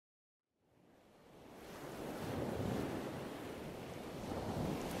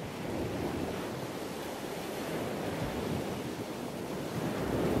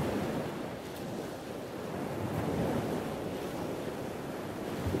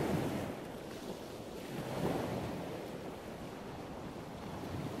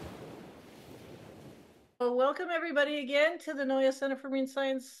Well, welcome everybody again to the Noya Center for Marine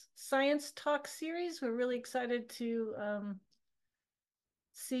Science Talk series. We're really excited to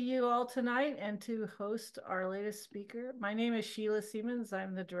see you all tonight and to host our latest speaker. My name is Sheila Siemens.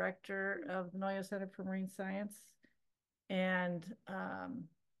 I'm the director of the Noya Center for Marine Science. And I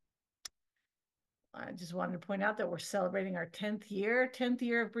just wanted to point out that we're celebrating our 10th year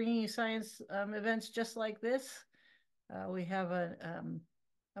of bringing you science events just like this. We have a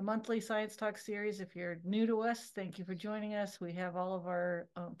monthly science talk series. If you're new to us, thank you for joining us. We have all of our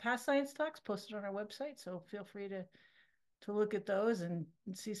past science talks posted on our website, so feel free to look at those and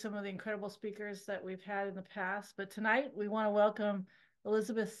see some of the incredible speakers that we've had in the past. But tonight we want to welcome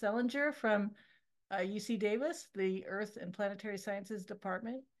Elisabeth Selinger from UC Davis, the Earth and Planetary Sciences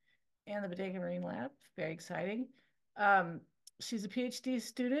Department, and the Bodega Marine Lab. Very exciting. Um, she's a PhD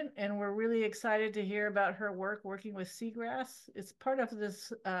student, and we're really excited to hear about her work working with Seagrass. It's part of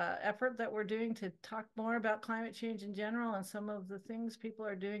this effort that we're doing to talk more about climate change in general and some of the things people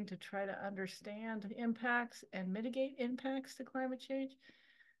are doing to try to understand impacts and mitigate impacts to climate change.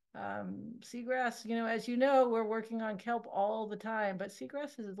 Seagrass, as you know, we're working on kelp all the time, but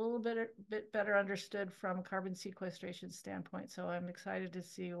seagrass is a little bit better understood from a carbon sequestration standpoint. So I'm excited to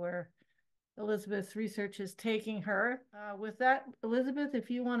see where Elisabeth's research is taking her. With that, Elisabeth, if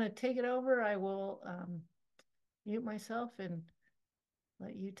you want to take it over, I will mute myself and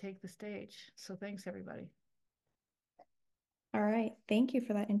let you take the stage. So thanks, everybody. All right, thank you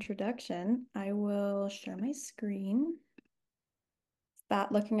for that introduction. I will share my screen. Is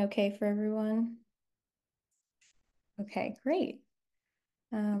that looking okay for everyone? Okay, great.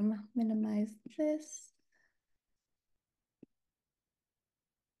 Minimize this.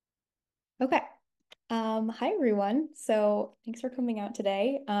 Okay. Hi everyone. So thanks for coming out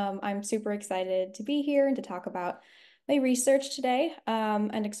today. I'm super excited to be here and to talk about my research today,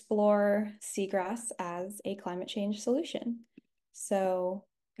 and explore seagrass as a climate change solution. So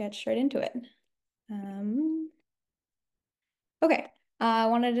get straight into it. Um, Okay, I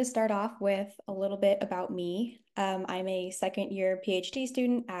wanted to start off with a little bit about me. I'm a second year PhD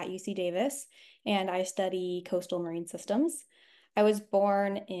student at UC Davis, and I study coastal marine systems. I was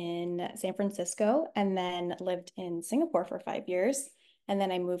born in San Francisco and then lived in Singapore for 5 years. And then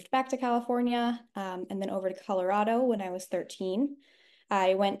I moved back to California, and then over to Colorado when I was 13.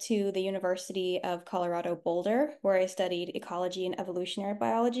 I went to the University of Colorado Boulder, where I studied ecology and evolutionary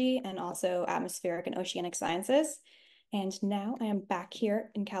biology and also atmospheric and oceanic sciences. And now I am back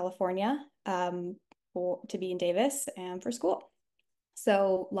here in California, to be in Davis and for school.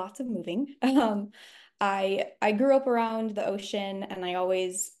 So lots of moving. I grew up around the ocean, and I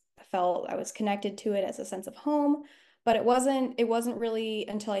always felt I was connected to it as a sense of home. But it wasn't really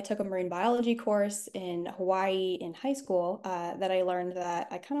until I took a marine biology course in Hawaii in high school, that I learned that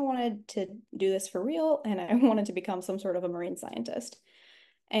I kind of wanted to do this for real, and I wanted to become some sort of a marine scientist.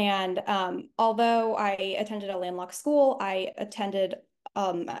 And although I attended a landlocked school, I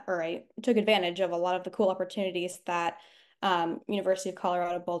took advantage of a lot of the cool opportunities that University of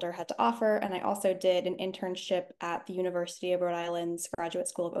Colorado Boulder had to offer. And I also did an internship at the University of Rhode Island's Graduate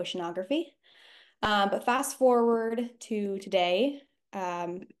School of Oceanography. But fast forward to today,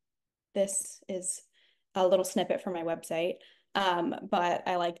 this is a little snippet from my website. But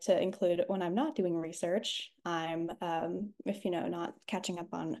I like to include when I'm not doing research. If not catching up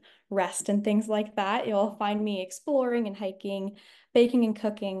on rest and things like that, you'll find me exploring and hiking, baking and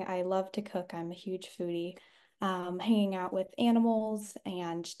cooking. I love to cook. I'm a huge foodie. Hanging out with animals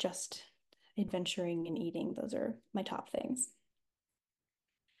and just adventuring and eating. Those are my top things.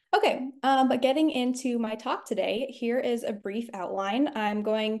 Okay, but getting into my talk today, here is a brief outline. I'm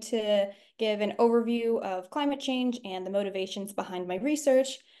going to give an overview of climate change and the motivations behind my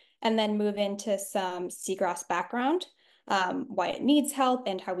research, and then move into some seagrass background, why it needs help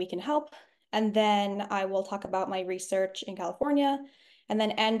and how we can help. And then I will talk about my research in California, and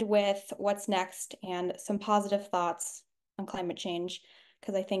then end with what's next and some positive thoughts on climate change,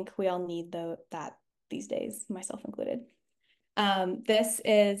 because I think we all need that these days, myself included. This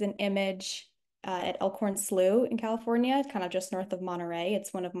is an image at Elkhorn Slough in California, kind of just north of Monterey.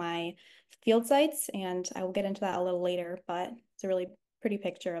 It's one of my field sites, and I will get into that a little later, but it's a really pretty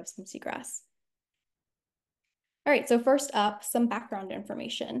picture of some seagrass. All right, so first up, some background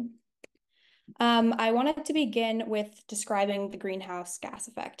information. I wanted to begin with describing the greenhouse gas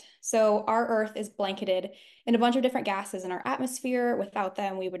effect. So our Earth is blanketed in a bunch of different gases in our atmosphere. Without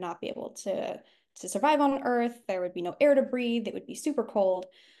them, we would not be able to survive on Earth. There would be no air to breathe. It would be super cold.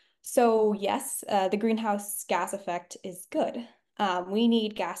 So yes, the greenhouse gas effect is good. We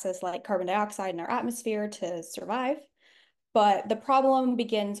need gases like carbon dioxide in our atmosphere to survive. But the problem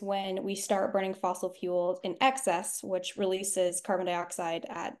begins when we start burning fossil fuels in excess, which releases carbon dioxide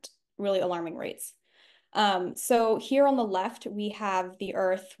at really alarming rates. So here on the left, we have the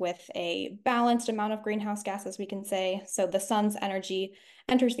Earth with a balanced amount of greenhouse gases, we can say. So the sun's energy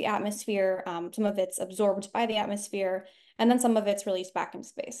enters the atmosphere, some of it's absorbed by the atmosphere, and then some of it's released back into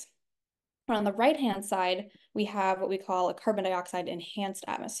space. On the right-hand side, we have what we call a carbon dioxide enhanced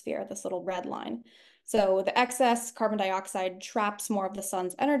atmosphere, this little red line. So the excess carbon dioxide traps more of the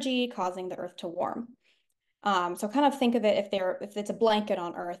sun's energy, causing the Earth to warm. So kind of think of it if it's a blanket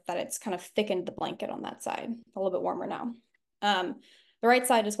on Earth, that it's kind of thickened the blanket on that side. It's a little bit warmer now. The right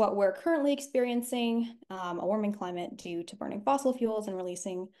side is what we're currently experiencing, a warming climate due to burning fossil fuels and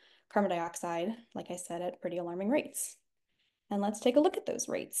releasing carbon dioxide, like I said, at pretty alarming rates. And let's take a look at those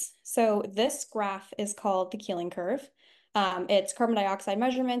rates. So this graph is called the Keeling curve. It's carbon dioxide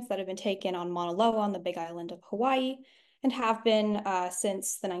measurements that have been taken on Mauna Loa on the Big Island of Hawaii and have been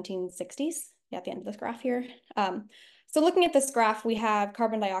since the 1960s. Yeah, at the end of this graph here. So looking at this graph, we have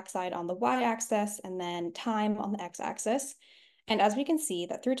carbon dioxide on the y-axis and then time on the x-axis. And as we can see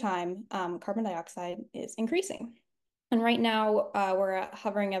that through time, carbon dioxide is increasing. And right now, we're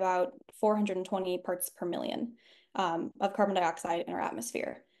hovering about 420 parts per million of carbon dioxide in our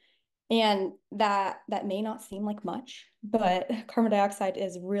atmosphere. And that may not seem like much, but carbon dioxide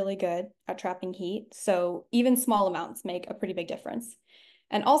is really good at trapping heat. So even small amounts make a pretty big difference.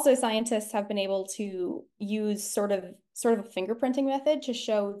 And also scientists have been able to use sort of a fingerprinting method to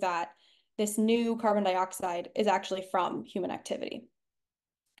show that this new carbon dioxide is actually from human activity.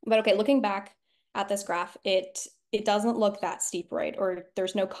 But okay, looking back at this graph, it doesn't look that steep, right? Or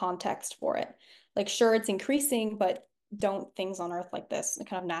there's no context for it. Like, sure, it's increasing, but don't things on Earth like this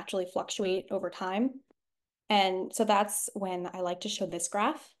kind of naturally fluctuate over time? And so that's when I like to show this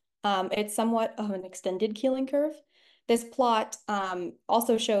graph. It's somewhat of an extended Keeling curve. This plot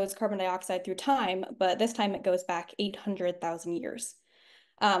also shows carbon dioxide through time, but this time it goes back 800,000 years.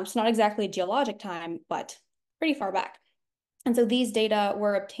 So not exactly geologic time, but pretty far back. And so these data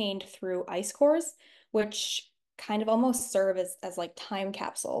were obtained through ice cores, which kind of almost serve as like time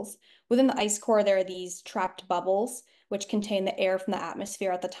capsules. Within the ice core, there are these trapped bubbles, which contain the air from the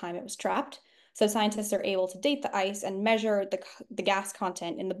atmosphere at the time it was trapped. So scientists are able to date the ice and measure the gas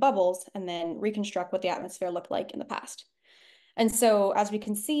content in the bubbles and then reconstruct what the atmosphere looked like in the past. And so as we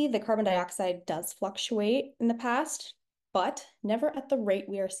can see, the carbon dioxide does fluctuate in the past, but never at the rate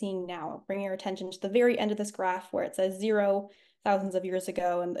we are seeing now. Bringing our attention to the very end of this graph where it says 0 thousands of years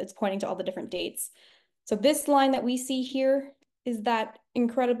ago, and it's pointing to all the different dates. So this line that we see here is that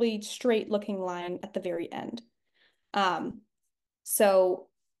incredibly straight looking line at the very end. So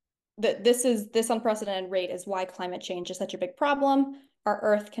this unprecedented rate is why climate change is such a big problem. Our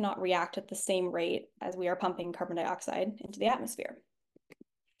Earth cannot react at the same rate as we are pumping carbon dioxide into the atmosphere.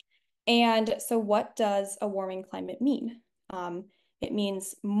 And so what does a warming climate mean? It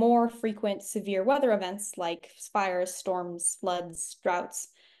means more frequent severe weather events like fires, storms, floods, droughts.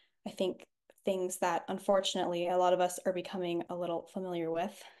 I think things that unfortunately a lot of us are becoming a little familiar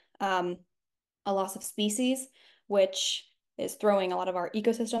with. A loss of species, which is throwing a lot of our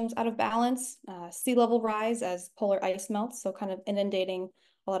ecosystems out of balance. Sea level rise as polar ice melts, so kind of inundating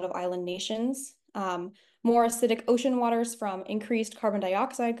a lot of island nations. More acidic ocean waters from increased carbon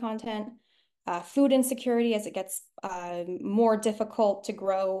dioxide content, food insecurity as it gets more difficult to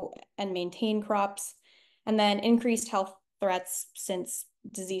grow and maintain crops, and then increased health threats since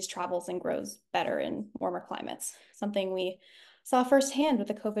disease travels and grows better in warmer climates, something we saw firsthand with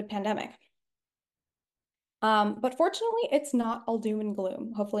the COVID pandemic. But fortunately, it's not all doom and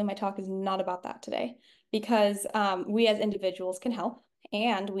gloom. Hopefully my talk is not about that today, because we as individuals can help,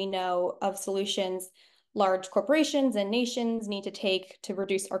 and we know of solutions large corporations and nations need to take to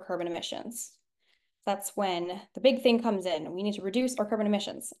reduce our carbon emissions. That's when the big thing comes in. We need to reduce our carbon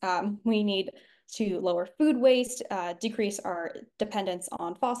emissions. We need to lower food waste, decrease our dependence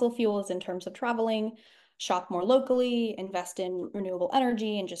on fossil fuels in terms of traveling, shop more locally, invest in renewable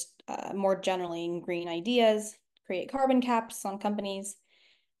energy, and just more generally in green ideas, create carbon caps on companies.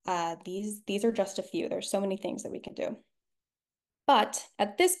 These are just a few. There's so many things that we can do. But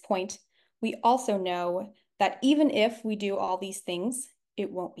at this point, we also know that even if we do all these things,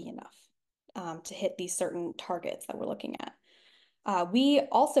 it won't be enough to hit these certain targets that we're looking at. We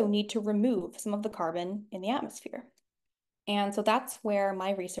also need to remove some of the carbon in the atmosphere. And so that's where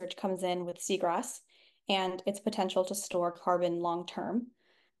my research comes in with seagrass and its potential to store carbon long term,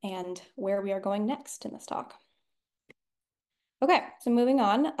 and where we are going next in this talk. Okay, so moving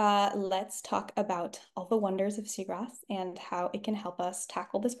on, let's talk about all the wonders of seagrass and how it can help us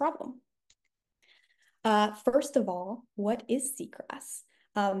tackle this problem. First of all, what is seagrass?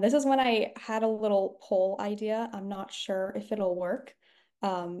 This is when I had a little poll idea. I'm not sure if it'll work.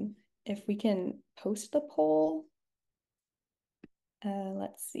 If we can post the poll.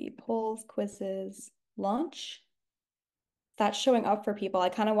 Let's see, polls, quizzes, launch. That's showing up for people. I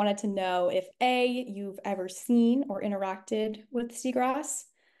kind of wanted to know if A, you've ever seen or interacted with seagrass.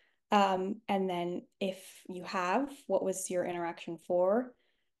 And then if you have, what was your interaction for?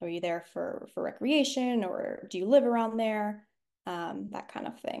 Are you there for recreation or do you live around there? That kind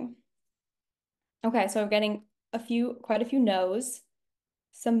of thing. Okay, so I'm getting quite a few no's,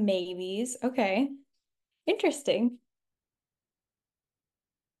 some maybes. Okay, interesting.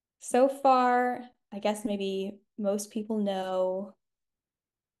 So far, I guess maybe most people know.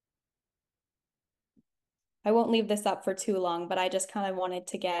 I won't leave this up for too long, but I just kind of wanted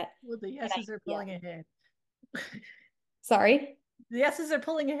to get Well, the an yeses are idea. pulling ahead. Sorry. The yeses are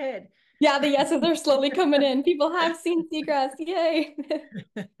pulling ahead. Yeah, the yeses are slowly coming in. People have seen seagrass. Yay.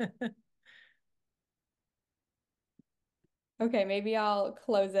 Okay, maybe I'll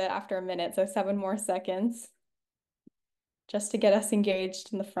close it after a minute, so 7 more seconds, just to get us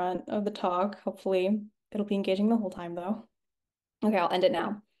engaged in the front of the talk. Hopefully, it'll be engaging the whole time, though. Okay, I'll end it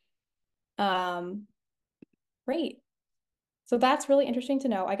now. Um, Great. So that's really interesting to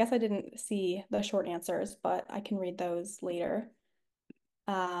know. I guess I didn't see the short answers, but I can read those later.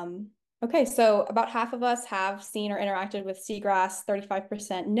 Okay, so about half of us have seen or interacted with seagrass,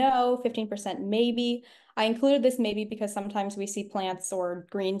 35% no, 15% maybe. I included this maybe because sometimes we see plants or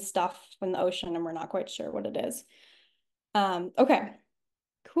green stuff in the ocean and we're not quite sure what it is. Okay,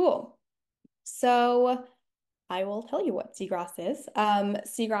 cool. So I will tell you what seagrass is.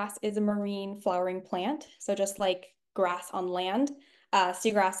 Seagrass is a marine flowering plant. So just like grass on land,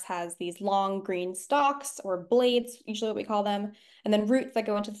 seagrass has these long green stalks or blades, usually what we call them, and then roots that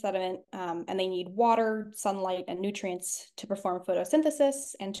go into the sediment, and they need water, sunlight, and nutrients to perform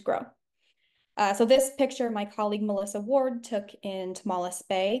photosynthesis and to grow. So this picture my colleague Melissa Ward took in Tomales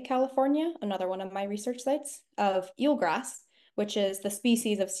Bay, California, another one of my research sites, of eelgrass, which is the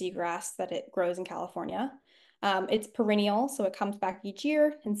species of seagrass that it grows in California. It's perennial, so it comes back each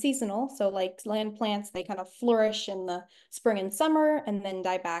year, and seasonal, so like land plants, they kind of flourish in the spring and summer and then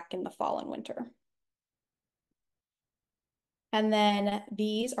die back in the fall and winter. And then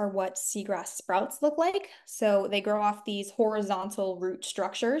these are what seagrass sprouts look like. So they grow off these horizontal root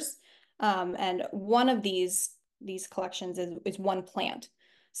structures. And one of these collections is one plant.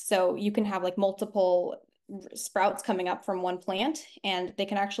 So you can have like multiple sprouts coming up from one plant, and they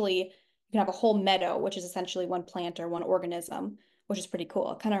can actually, you can have a whole meadow, which is essentially one plant or one organism, which is pretty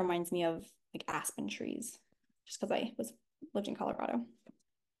cool. It kind of reminds me of like aspen trees, just because I lived in Colorado.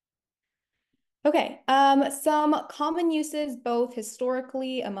 Okay, some common uses both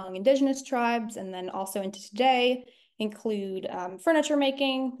historically among indigenous tribes and then also into today include furniture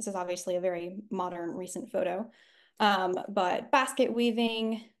making. This is obviously a very modern recent photo, but basket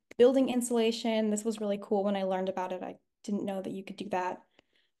weaving, building insulation. This was really cool when I learned about it. I didn't know that you could do that.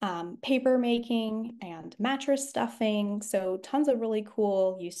 Paper making and mattress stuffing. So tons of really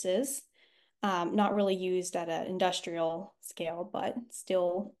cool uses. Not really used at an industrial scale, but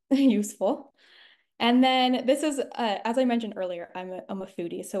still useful. And then this is, as I mentioned earlier, I'm a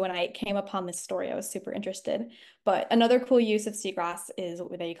foodie. So when I came upon this story, I was super interested. But another cool use of seagrass is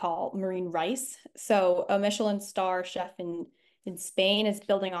what they call marine rice. So a Michelin star chef in Spain is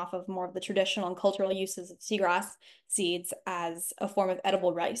building off of more of the traditional and cultural uses of seagrass seeds as a form of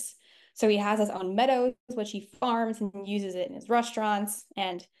edible rice. So he has his own meadows, which he farms and uses it in his restaurants.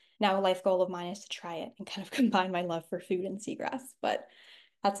 And now a life goal of mine is to try it and kind of combine my love for food and seagrass. But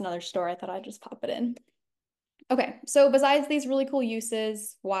that's another story. I thought I'd just pop it in. Okay, so besides these really cool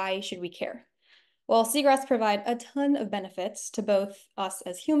uses, why should we care? Well, seagrass provide a ton of benefits to both us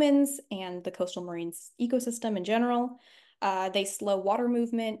as humans and the coastal marines ecosystem in general. They slow water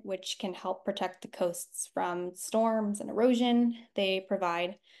movement, which can help protect the coasts from storms and erosion. They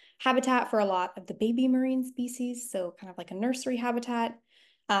provide habitat for a lot of the baby marine species, so kind of like a nursery habitat.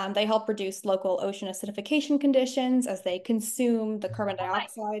 They help reduce local ocean acidification conditions as they consume the carbon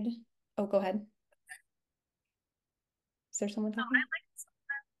dioxide. Oh, go ahead. Is there someone talking?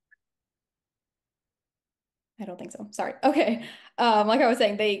 I don't think so. Sorry. Okay. Like I was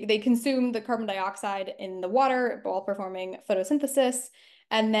saying, they consume the carbon dioxide in the water while performing photosynthesis,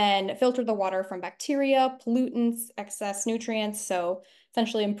 and then filter the water from bacteria, pollutants, excess nutrients. So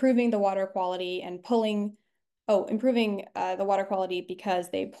essentially improving the water quality and improving the water quality because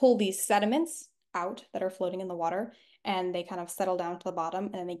they pull these sediments out that are floating in the water, and they kind of settle down to the bottom,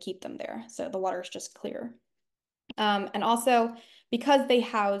 and then they keep them there. So the water is just clear. And also because they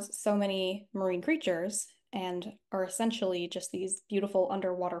house so many marine creatures and are essentially just these beautiful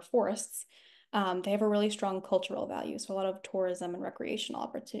underwater forests, they have a really strong cultural value. So a lot of tourism and recreational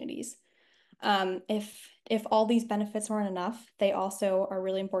opportunities. If all these benefits weren't enough, they also are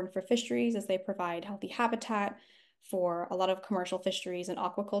really important for fisheries as they provide healthy habitat for a lot of commercial fisheries and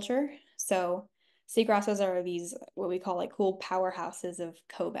aquaculture. So seagrasses are these what we call like cool powerhouses of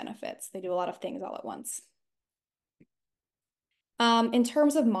co-benefits. They do a lot of things all at once. In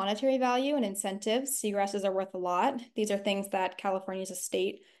terms of monetary value and incentives, seagrasses are worth a lot. These are things that California as a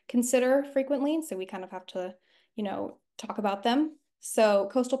state consider frequently, so we kind of have to, talk about them. So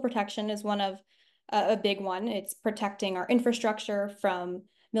coastal protection is one of a big one. It's protecting our infrastructure from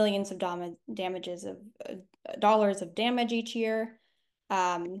millions of damages of dollars of damage each year.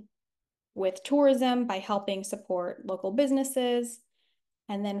 With tourism by helping support local businesses.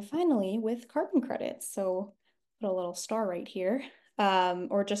 And then finally with carbon credits. So put a little star right here,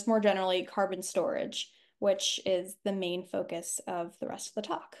 or just more generally carbon storage, which is the main focus of the rest of the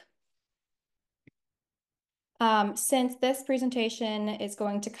talk. Since this presentation is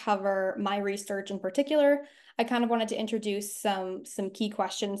going to cover my research in particular, I kind of wanted to introduce some key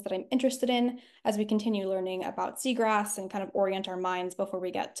questions that I'm interested in as we continue learning about seagrass and kind of orient our minds before we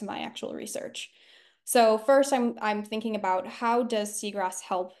get to my actual research. So first, I'm thinking about how does seagrass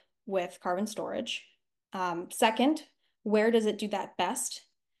help with carbon storage? Second, where does it do that best?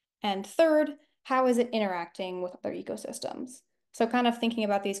 And third, how is it interacting with other ecosystems? So kind of thinking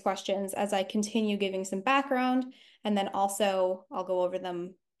about these questions as I continue giving some background, and then also I'll go over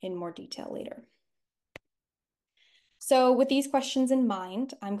them in more detail later. So with these questions in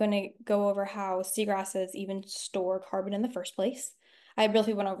mind, I'm going to go over how seagrasses even store carbon in the first place. I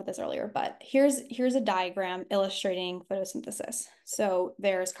briefly went over this earlier, but here's a diagram illustrating photosynthesis. So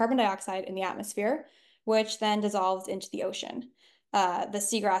there's carbon dioxide in the atmosphere, which then dissolves into the ocean. The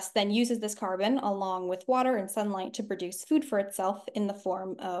seagrass then uses this carbon along with water and sunlight to produce food for itself in the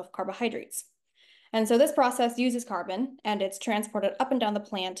form of carbohydrates. And so this process uses carbon and it's transported up and down the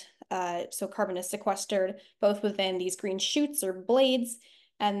plant. So carbon is sequestered both within these green shoots or blades,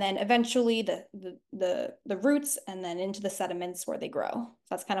 and then eventually the roots and then into the sediments where they grow. So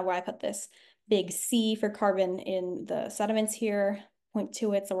that's kind of why I put this big C for carbon in the sediments here, point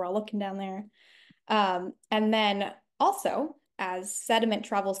to it. So we're all looking down there. And then also, as sediment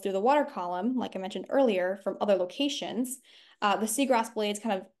travels through the water column, like I mentioned earlier, from other locations, the seagrass blades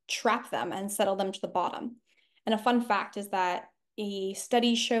kind of trap them and settle them to the bottom. And a fun fact is that a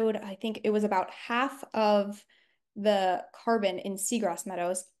study showed, I think it was about half of the carbon in seagrass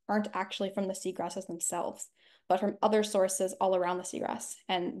meadows aren't actually from the seagrasses themselves, but from other sources all around the seagrass.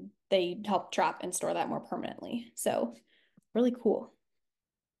 And they help trap and store that more permanently. So really cool.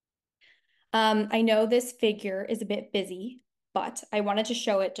 I know this figure is a bit busy, but I wanted to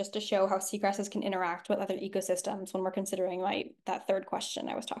show it just to show how seagrasses can interact with other ecosystems when we're considering that third question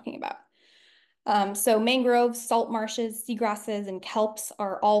I was talking about. So mangroves, salt marshes, seagrasses, and kelps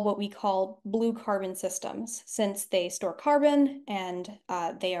are all what we call blue carbon systems since they store carbon and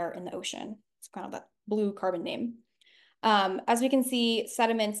they are in the ocean. It's kind of that blue carbon name. As we can see,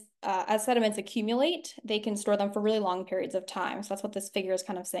 as sediments accumulate, they can store them for really long periods of time. So that's what this figure is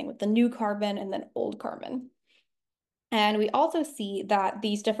kind of saying with the new carbon and then old carbon. And we also see that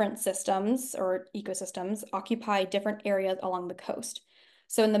these different systems or ecosystems occupy different areas along the coast.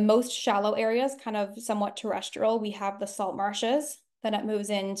 So in the most shallow areas, kind of somewhat terrestrial, we have the salt marshes, then it moves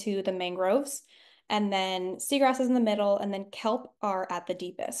into the mangroves, and then seagrass is in the middle, and then kelp are at the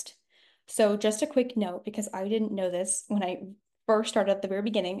deepest. So just a quick note, because I didn't know this when I first started at the very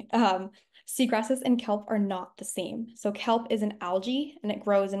beginning, seagrasses and kelp are not the same. So kelp is an algae and it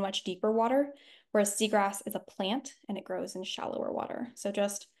grows in much deeper water, whereas seagrass is a plant and it grows in shallower water. So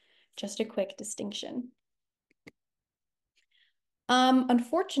just a quick distinction.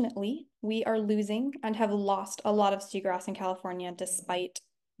 Unfortunately, we are losing and have lost a lot of seagrass in California despite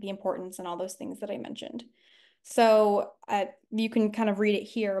the importance and all those things that I mentioned. So you can kind of read it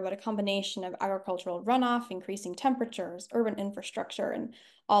here, but a combination of agricultural runoff, increasing temperatures, urban infrastructure, and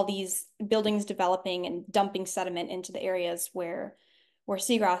all these buildings developing and dumping sediment into the areas where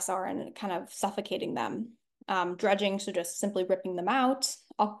seagrass are and kind of suffocating them. Dredging, so just simply ripping them out,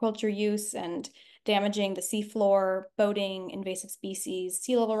 aquaculture use and damaging the seafloor, boating, invasive species,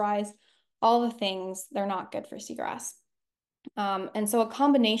 sea level rise, all the things, they're not good for seagrass. And so a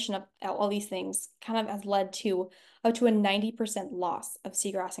combination of all these things kind of has led to up to a 90% loss of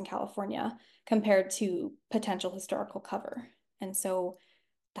seagrass in California compared to potential historical cover. And so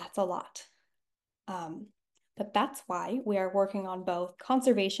that's a lot. But that's why we are working on both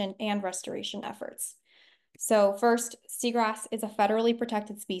conservation and restoration efforts. So first, seagrass is a federally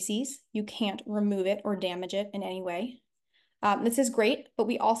protected species. You can't remove it or damage it in any way. This is great, but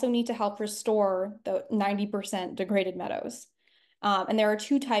we also need to help restore the 90% degraded meadows. And there are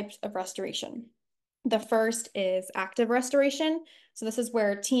two types of restoration. The first is active restoration. So this is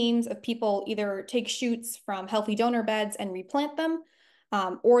where teams of people either take shoots from healthy donor beds and replant them,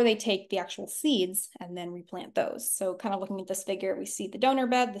 or they take the actual seeds and then replant those. So kind of looking at this figure, we see the donor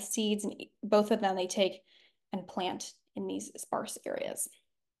bed, the seeds, and both of them they take and plant in these sparse areas.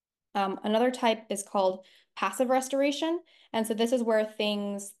 Another type is called passive restoration. And so this is where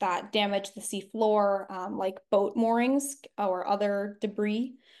things that damage the seafloor, like boat moorings or other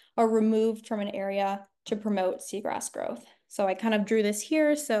debris, are removed from an area to promote seagrass growth. So I kind of drew this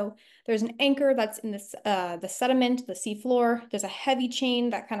here. So there's an anchor that's in this the sediment, the seafloor. There's a heavy chain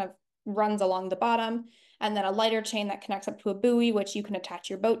that kind of runs along the bottom, and then a lighter chain that connects up to a buoy, which you can attach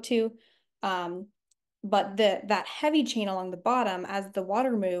your boat to. But that heavy chain along the bottom, as the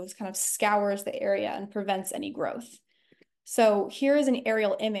water moves, kind of scours the area and prevents any growth. So here is an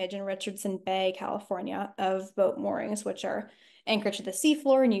aerial image in Richardson Bay, California, of boat moorings, which are anchored to the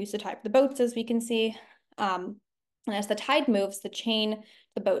seafloor and used to tie up the boats, as we can see. And as the tide moves, the chain,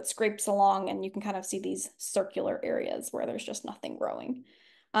 the boat scrapes along, and you can kind of see these circular areas where there's just nothing growing.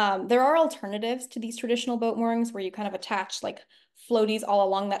 There are alternatives to these traditional boat moorings where you kind of attach like floaties all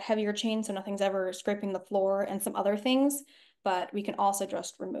along that heavier chain so nothing's ever scraping the floor and some other things, but we can also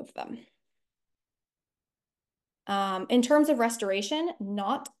just remove them. In terms of restoration,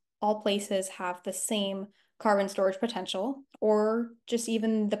 not all places have the same carbon storage potential or just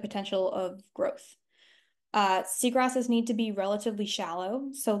even the potential of growth. Seagrasses need to be relatively shallow,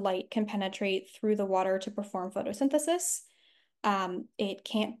 so light can penetrate through the water to perform photosynthesis. It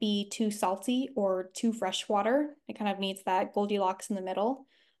can't be too salty or too fresh water. It kind of needs that Goldilocks in the middle,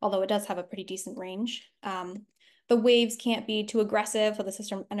 although it does have a pretty decent range. The waves can't be too aggressive, so the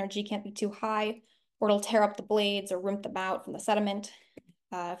system energy can't be too high, or it'll tear up the blades or rimp them out from the sediment.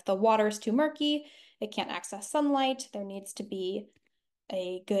 If the water is too murky, it can't access sunlight. There needs to be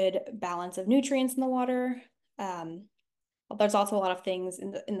a good balance of nutrients in the water. There's also a lot of things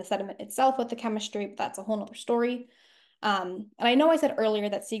in the sediment itself with the chemistry, but that's a whole nother story. And I know I said earlier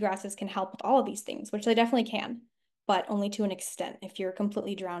that seagrasses can help with all of these things, which they definitely can, but only to an extent. If you're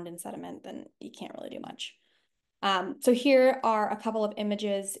completely drowned in sediment, then you can't really do much. So here are a couple of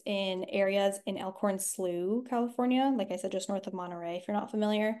images in areas in Elkhorn Slough, California, like I said, just north of Monterey, if you're not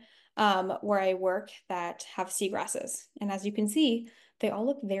familiar, where I work that have seagrasses. And as you can see, they all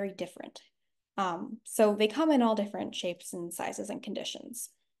look very different. So they come in all different shapes and sizes and conditions.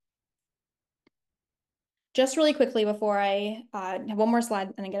 Just really quickly before I have one more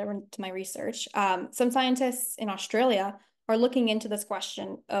slide and I get into my research, some scientists in Australia are looking into this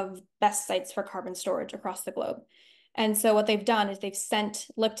question of best sites for carbon storage across the globe. And so what they've done is they've sent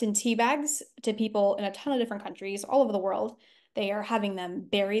Lipton tea bags to people in a ton of different countries all over the world. They are having them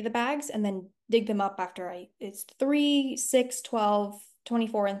bury the bags and then dig them up after it's 3, 6, 12,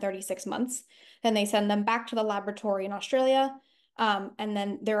 24, and 36 months. Then they send them back to the laboratory in Australia. And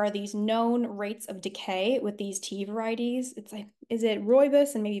then there are these known rates of decay with these tea varieties. It's like, is it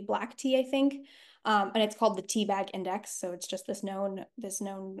rooibos and maybe black tea, I think? And it's called the tea bag index. So it's just this known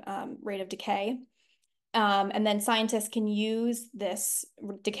rate of decay. And then scientists can use this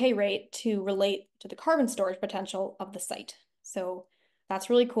decay rate to relate to the carbon storage potential of the site. So that's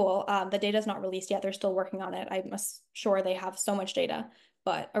really cool. The data is not released yet. They're still working on it. I'm sure they have so much data,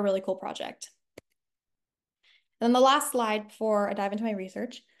 but a really cool project. And then the last slide before I dive into my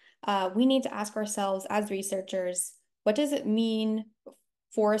research, we need to ask ourselves as researchers, what does it mean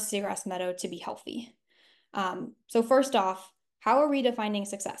for a seagrass meadow to be healthy? So first off, how are we defining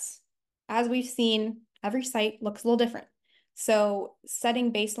success? As we've seen, every site looks a little different. So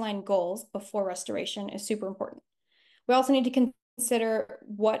setting baseline goals before restoration is super important. We also need to consider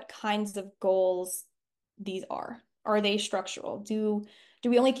what kinds of goals these are. Are they structural? Do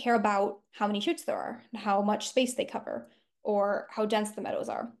we only care about how many shoots there are, how much space they cover, or how dense the meadows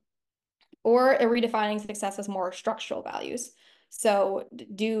are? Or are we defining success as more structural values? So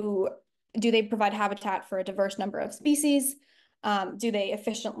do they provide habitat for a diverse number of species? Do they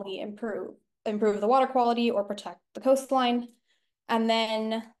efficiently improve the water quality or protect the coastline? And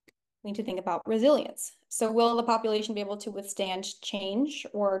then we need to think about resilience. So will the population be able to withstand change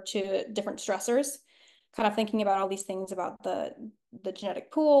or to different stressors? Kind of thinking about all these things about the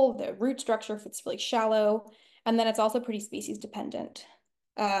genetic pool, the root structure, if it's really shallow, and then it's also pretty species dependent.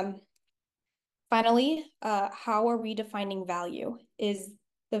 Finally, how are we defining value? Is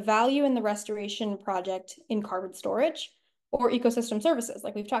the value in the restoration project in carbon storage or ecosystem services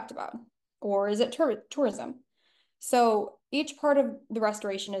like we've talked about? or is it tourism? So each part of the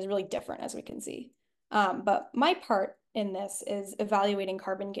restoration is really different, as we can see. But my part in this is evaluating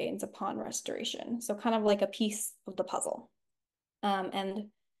carbon gains upon restoration. So kind of like a piece of the puzzle. And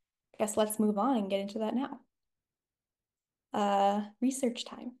I guess let's move on and get into that now. Research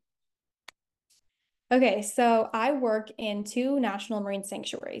time. Okay, so I work in two national marine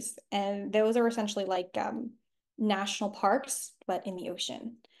sanctuaries, and those are essentially like national parks, but in the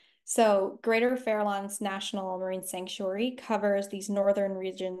ocean. So Greater Farallones National Marine Sanctuary covers these northern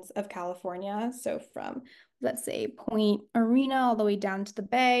regions of California. So from, let's say, Point Arena all the way down to the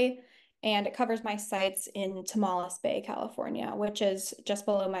bay. And it covers my sites in Tamales Bay, California, which is just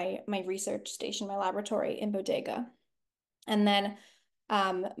below my research station, my laboratory in Bodega. And then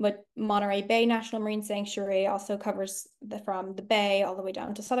but Monterey Bay National Marine Sanctuary also covers from the bay all the way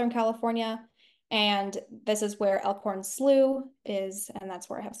down to Southern California. And this is where Elkhorn Slough is, and that's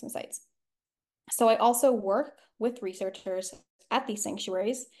where I have some sites. So I also work with researchers at these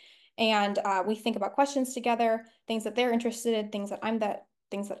sanctuaries, and we think about questions together, things that they're interested in, things that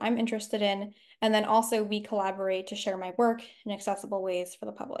I'm interested in, and then also we collaborate to share my work in accessible ways for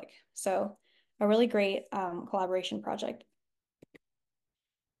the public. So a really great collaboration project.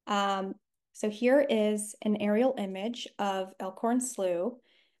 So here is an aerial image of Elkhorn Slough,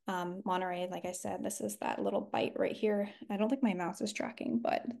 Monterey. Like I said, this is that little bite right here. I don't think my mouse is tracking,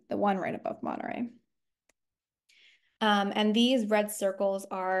 but the one right above Monterey. And these red circles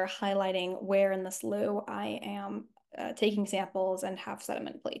are highlighting where in the slough I am taking samples and have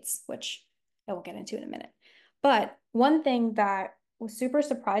sediment plates, which I will get into in a minute. But one thing that was super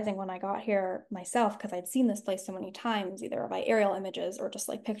surprising when I got here myself, because I'd seen this place so many times, either by aerial images or just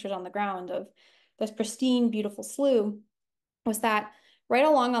like pictures on the ground of this pristine, beautiful slough, was that right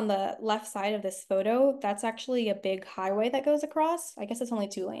along on the left side of this photo, that's actually a big highway that goes across. I guess it's only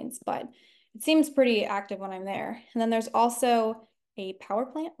 2 lanes, but it seems pretty active when I'm there. And then there's also a power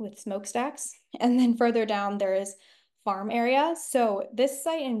plant with smokestacks. And then further down, there is farm area. So this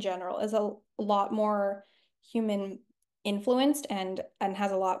site in general is a lot more human influenced and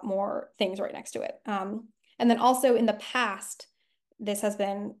has a lot more things right next to it. And then also in the past, this has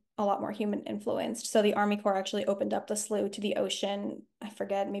been a lot more human influenced. So the Army Corps actually opened up the slough to the ocean, I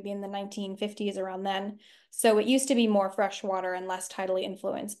forget, maybe in the 1950s around then. So it used to be more freshwater and less tidally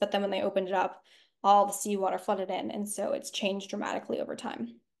influenced, but then when they opened it up, all the seawater flooded in, and so it's changed dramatically over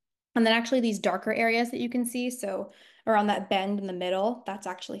time. And then actually these darker areas that you can see, so around that bend in the middle, that's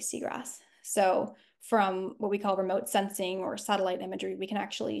actually seagrass. So from what we call remote sensing or satellite imagery, we can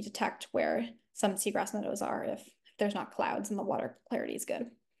actually detect where some seagrass meadows are if there's not clouds and the water clarity is good.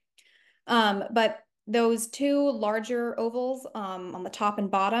 But those two larger ovals on the top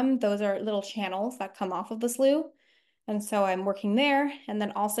and bottom, those are little channels that come off of the slough. And so I'm working there, and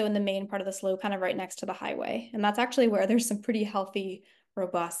then also in the main part of the slough, kind of right next to the highway. And that's actually where there's some pretty healthy,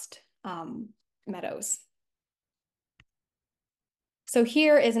 robust meadows. So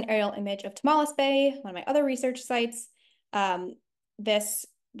here is an aerial image of Tamales Bay, one of my other research sites.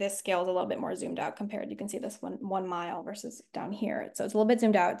 This scale is a little bit more zoomed out compared. You can see this 1 mile versus down here. So it's a little bit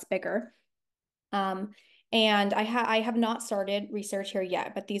zoomed out, it's bigger. And I have not started research here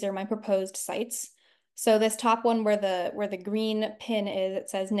yet, but these are my proposed sites. So this top one where the green pin is, it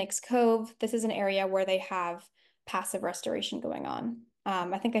says Nick's Cove. This is an area where they have passive restoration going on.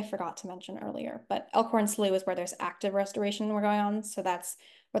 I think I forgot to mention earlier, but Elkhorn Slough is where there's active restoration going on. So that's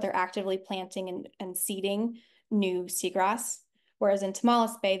where they're actively planting and seeding new seagrass. Whereas in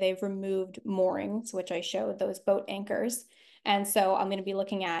Tamales Bay, they've removed moorings, which I showed, those boat anchors. And so I'm going to be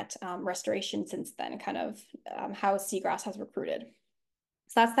looking at restoration since then, kind of how seagrass has recruited.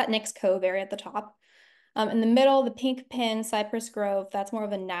 So that's that Nick's Cove area at the top. In the middle, the pink pin, Cypress Grove, that's more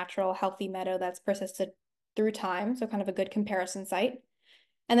of a natural, healthy meadow that's persisted through time. So kind of a good comparison site.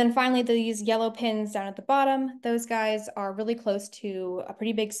 And then finally, these yellow pins down at the bottom, those guys are really close to a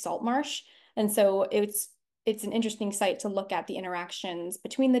pretty big salt marsh. And so it's an interesting site to look at the interactions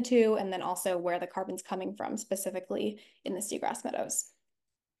between the two, and then also where the carbon's coming from, specifically in the seagrass meadows.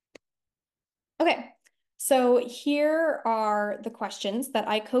 Okay, so here are the questions that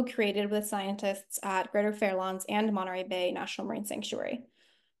I co-created with scientists at Greater Farallones and Monterey Bay National Marine Sanctuary.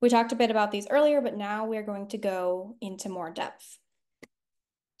 We talked a bit about these earlier, but now we're going to go into more depth.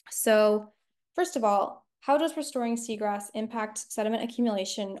 So first of all, how does restoring seagrass impact sediment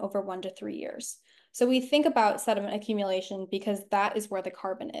accumulation over 1 to 3 years? So we think about sediment accumulation because that is where the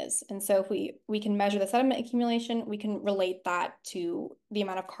carbon is. And so if we can measure the sediment accumulation, we can relate that to the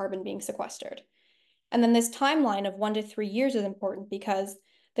amount of carbon being sequestered. And then this timeline of 1 to 3 years is important because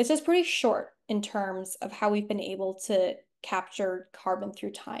this is pretty short in terms of how we've been able to capture carbon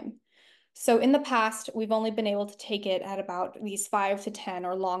through time. So in the past, we've only been able to take it at about these 5 to 10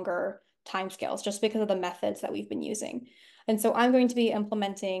 or longer timescales just because of the methods that we've been using. And so I'm going to be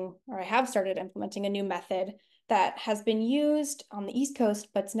implementing, or I have started implementing a new method that has been used on the East Coast,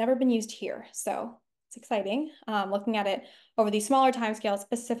 but it's never been used here. So it's exciting, looking at it over these smaller timescales,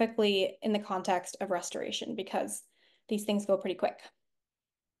 specifically in the context of restoration, because these things go pretty quick.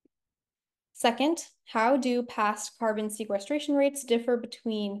 Second, how do past carbon sequestration rates differ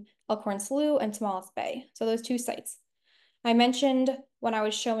between Elkhorn Slough and Tomales Bay? So those two sites. I mentioned when I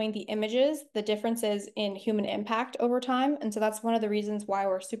was showing the images, the differences in human impact over time. And so that's one of the reasons why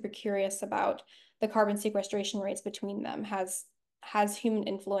we're super curious about the carbon sequestration rates between them. Has human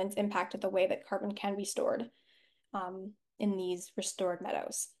influence impacted the way that carbon can be stored in these restored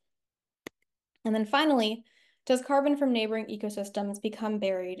meadows? And then finally, does carbon from neighboring ecosystems become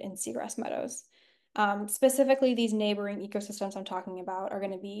buried in seagrass meadows? Specifically, these neighboring ecosystems I'm talking about are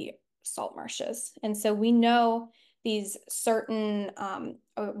going to be salt marshes. And so we know these certain,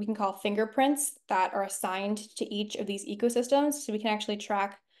 we can call fingerprints that are assigned to each of these ecosystems. So we can actually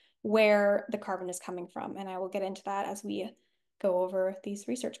track where the carbon is coming from. And I will get into that as we go over these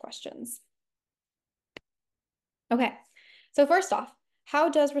research questions. Okay, so first off, how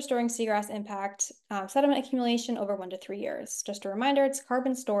does restoring seagrass impact sediment accumulation over 1 to 3 years? Just a reminder, it's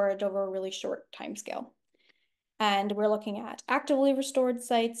carbon storage over a really short time scale. And we're looking at actively restored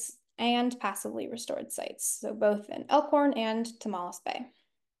sites and passively restored sites, so both in Elkhorn and Tomales Bay.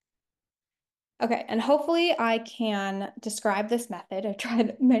 Okay, and hopefully I can describe this method. I've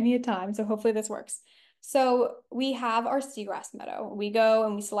tried many a time, so hopefully this works. So we have our seagrass meadow. We go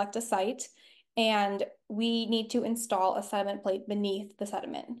and we select a site, and we need to install a sediment plate beneath the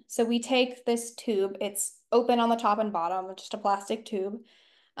sediment. So we take this tube, it's open on the top and bottom, just a plastic tube,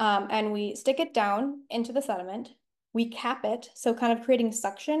 and we stick it down into the sediment. We cap it, so kind of creating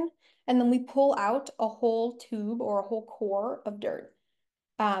suction, and then we pull out a whole tube or a whole core of dirt.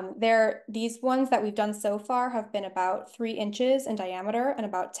 These ones that we've done so far have been about 3 inches in diameter and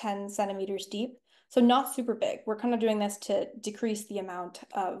about 10 centimeters deep. So not super big. We're kind of doing this to decrease the amount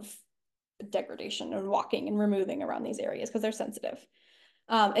of degradation and walking and removing around these areas because they're sensitive.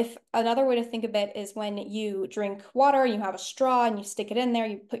 If another way to think of it is when you drink water, you have a straw and you stick it in there,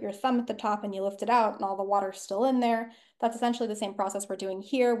 you put your thumb at the top and you lift it out and all the water's still in there. That's essentially the same process we're doing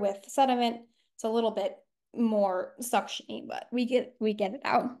here with sediment. It's a little bit more suctiony, but we get it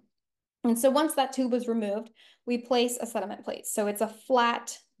out. And so once that tube is removed, we place a sediment plate. So it's a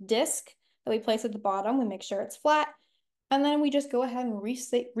flat disc that we place at the bottom. We make sure it's flat. And then we just go ahead and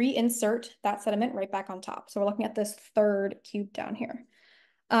reinsert that sediment right back on top. So we're looking at this third cube down here.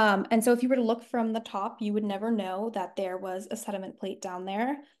 And so if you were to look from the top, you would never know that there was a sediment plate down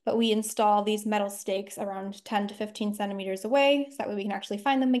there, but we install these metal stakes around 10 to 15 centimeters away, so that way we can actually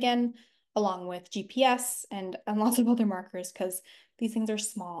find them again, along with GPS and lots of other markers, because these things are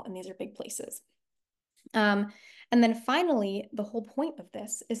small and these are big places. And then finally, the whole point of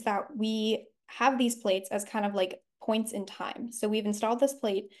this is that we have these plates as kind of like points in time. So we've installed this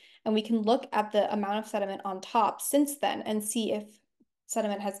plate and we can look at the amount of sediment on top since then and see if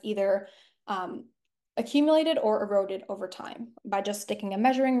sediment has either accumulated or eroded over time by just sticking a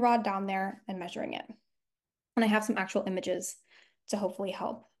measuring rod down there and measuring it. And I have some actual images to hopefully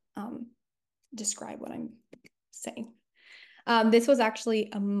help describe what I'm saying. This was actually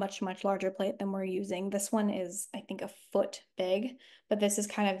a much, much larger plate than we're using. This one is, I think, a foot big, but this is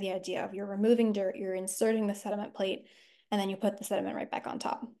kind of the idea of you're removing dirt, you're inserting the sediment plate, and then you put the sediment right back on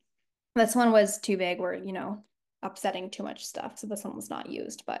top. This one was too big. We're, upsetting too much stuff. So this one was not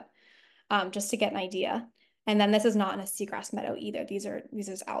used, but just to get an idea. And then this is not in a seagrass meadow either. These are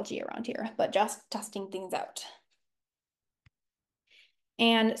algae around here, but just testing things out.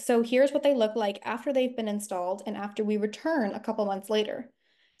 And so here's what they look like after they've been installed and after we return a couple months later.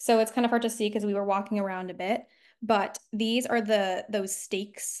 So it's kind of hard to see because we were walking around a bit, but these are those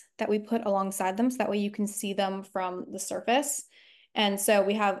stakes that we put alongside them, so that way you can see them from the surface. And so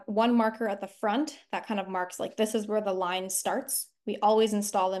we have one marker at the front that kind of marks like this is where the line starts. We always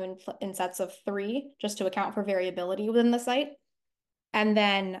install them in sets of 3 just to account for variability within the site. And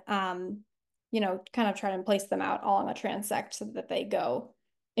then, kind of try and place them out all on a transect so that they go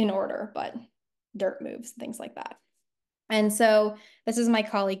in order, but dirt moves, things like that. And so this is my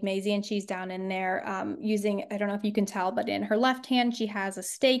colleague Maisie, and she's down in there using, I don't know if you can tell, but in her left hand, she has a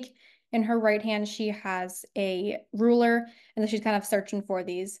stake. In her right hand, she has a ruler, and then she's kind of searching for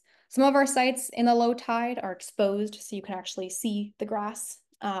these. Some of our sites in the low tide are exposed, so you can actually see the grass.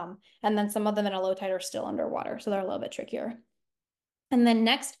 And then some of them in a low tide are still underwater, so they're a little bit trickier. And then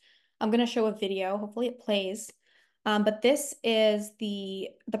next, I'm going to show a video, hopefully it plays, But this is the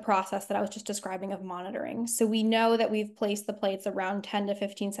process that I was just describing of monitoring. So we know that we've placed the plates around 10 to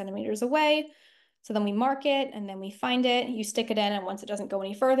 15 centimeters away. So then we mark it and then we find it, you stick it in, and once it doesn't go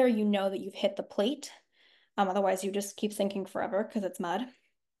any further, you know that you've hit the plate. Otherwise, you just keep sinking forever because it's mud.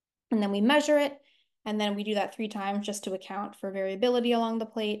 And then we measure it, and then we do that 3 times just to account for variability along the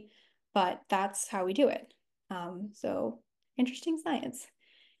plate. But that's how we do it. So interesting science.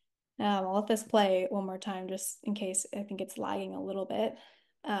 I'll let this play one more time just in case I think it's lagging a little bit.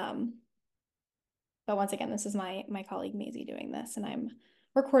 But once again, this is my colleague Maisie doing this, and I'm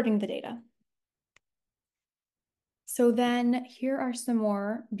recording the data. So then here are some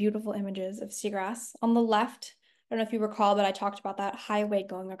more beautiful images of seagrass. On the left, I don't know if you recall, but I talked about that highway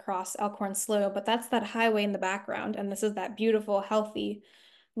going across Elkhorn Slough, but that's that highway in the background, and this is that beautiful, healthy,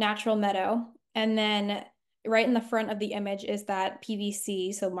 natural meadow. And then right in the front of the image is that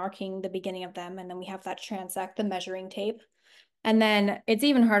PVC, so marking the beginning of them, and then we have that transect, the measuring tape. And then it's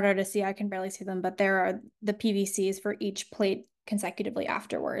even harder to see, I can barely see them, but there are the PVCs for each plate consecutively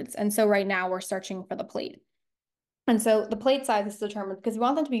afterwards. And so right now we're searching for the plate. And so the plate size is determined because we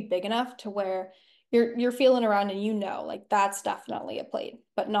want them to be big enough to where you're feeling around and you know, like that's definitely a plate,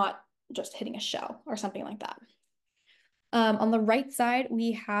 but not just hitting a shell or something like that. On the right side,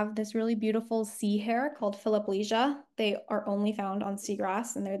 we have this really beautiful sea hare called Philiplegia. They are only found on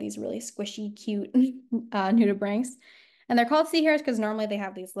seagrass, and they're these really squishy, cute nudibranchs. And they're called sea hares because normally they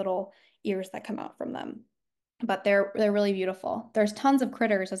have these little ears that come out from them. But they're really beautiful. There's tons of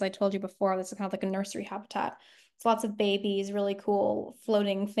critters, as I told you before. This is kind of like a nursery habitat. It's lots of babies, really cool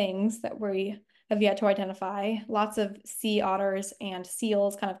floating things that we have yet to identify. Lots of sea otters and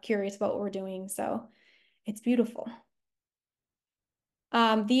seals kind of curious about what we're doing. So it's beautiful.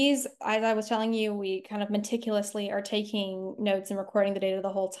 These, as I was telling you, we kind of meticulously are taking notes and recording the data the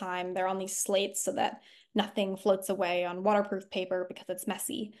whole time. They're on these slates so that nothing floats away on waterproof paper because it's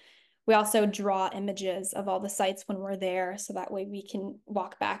messy. We also draw images of all the sites when we're there, so that way we can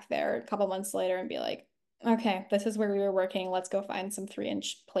walk back there a couple months later and be like, okay, this is where we were working. Let's go find some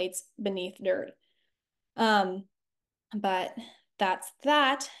 3-inch plates beneath dirt. But that's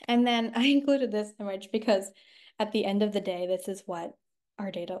that. And then I included this image because at the end of the day, this is what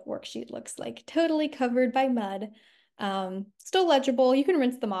our data worksheet looks like. Totally covered by mud. Still legible. You can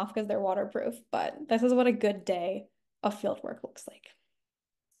rinse them off because they're waterproof, but this is what a good day of field work looks like.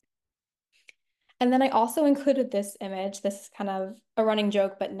 And then I also included this image. This is kind of a running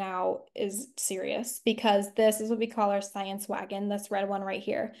joke, but now is serious because this is what we call our science wagon, this red one right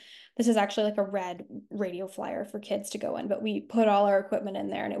here. This is actually like a red radio flyer for kids to go in, but we put all our equipment in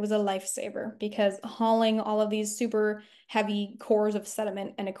there and it was a lifesaver because hauling all of these super heavy cores of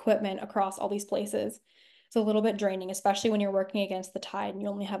sediment and equipment across all these places is a little bit draining, especially when you're working against the tide and you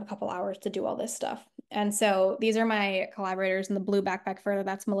only have a couple hours to do all this stuff. And so these are my collaborators in the blue backpack photo.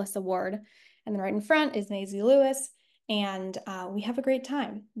 That's Melissa Ward. And then right in front is Maisie Lewis, and we have a great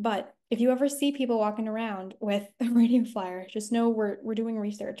time. But if you ever see people walking around with a radio flyer, just know we're doing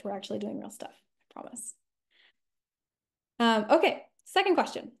research. We're actually doing real stuff, I promise. Okay, second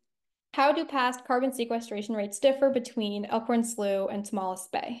question. How do past carbon sequestration rates differ between Elkhorn Slough and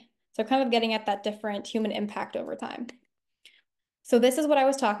Smallest Bay? So kind of getting at that different human impact over time. So this is what I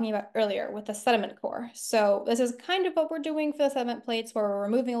was talking about earlier with the sediment core. So this is kind of what we're doing for the sediment plates where we're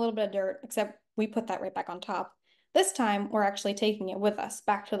removing a little bit of dirt, except we put that right back on top. This time, we're actually taking it with us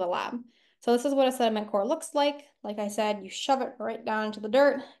back to the lab. So this is what a sediment core looks like. Like I said, you shove it right down into the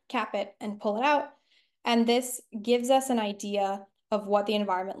dirt, cap it, and pull it out. And this gives us an idea of what the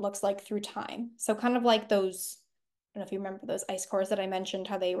environment looks like through time. So kind of like those, I don't know if you remember those ice cores that I mentioned,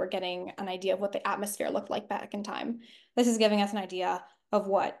 how they were getting an idea of what the atmosphere looked like back in time. This is giving us an idea of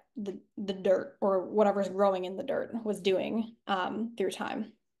what the dirt or whatever's growing in the dirt was doing through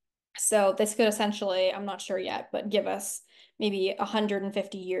time. So this could essentially, I'm not sure yet, but give us maybe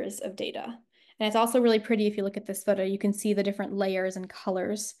 150 years of data. And it's also really pretty if you look at this photo, you can see the different layers and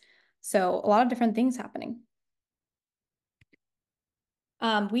colors. So a lot of different things happening.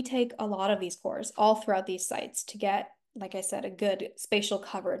 We take a lot of these cores all throughout these sites to get, like I said, a good spatial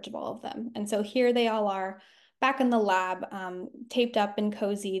coverage of all of them. And so here they all are back in the lab, taped up and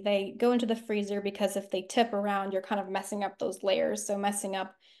cozy. They go into the freezer because if they tip around, you're kind of messing up those layers. So messing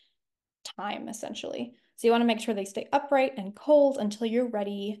up time, essentially. So you want to make sure they stay upright and cold until you're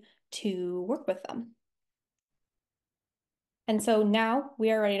ready to work with them. And so now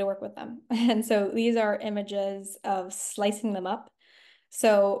we are ready to work with them. And so these are images of slicing them up.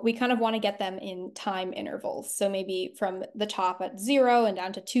 So we kind of want to get them in time intervals. So maybe from the top at 0 and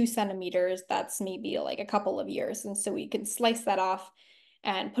down to 2 centimeters, that's maybe like a couple of years. And so we can slice that off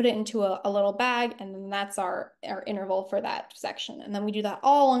and put it into a little bag, and then that's our interval for that section. And then we do that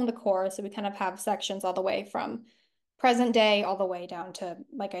all along the core, so we kind of have sections all the way from present day all the way down to,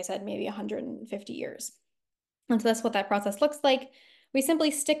 like I said, maybe 150 years. And so that's what that process looks like. We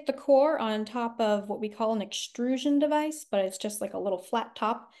simply stick the core on top of what we call an extrusion device, but it's just like a little flat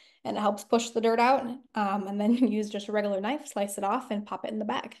top, and it helps push the dirt out. And then use just a regular knife, slice it off, and pop it in the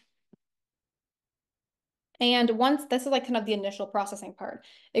bag. And once this is like kind of the initial processing part,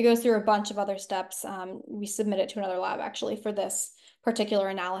 it goes through a bunch of other steps. We submit it to another lab actually for this particular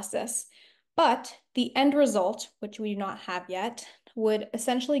analysis. But the end result, which we do not have yet, would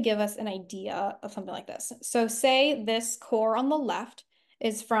essentially give us an idea of something like this. So say this core on the left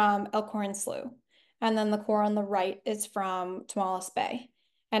is from Elkhorn Slough, and then the core on the right is from Tomales Bay.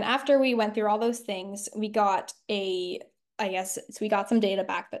 And after we went through all those things, we got we got some data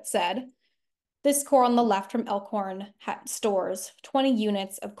back that said, this core on the left from Elkhorn stores 20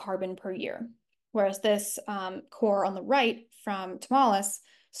 units of carbon per year, whereas this core on the right from Tomales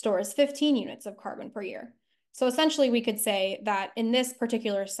stores 15 units of carbon per year. So essentially, we could say that in this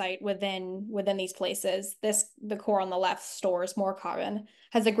particular site within these places, the core on the left stores more carbon,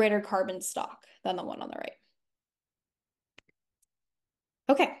 has a greater carbon stock than the one on the right.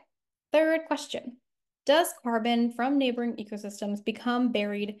 Okay, third question. Does carbon from neighboring ecosystems become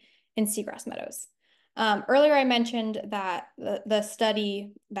buried in seagrass meadows? Earlier, I mentioned that the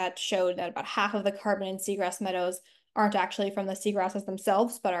study that showed that about half of the carbon in seagrass meadows aren't actually from the seagrasses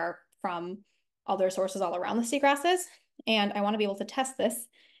themselves, but are from other sources all around the seagrasses. And I want to be able to test this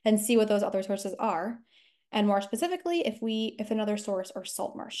and see what those other sources are. And more specifically, if another source are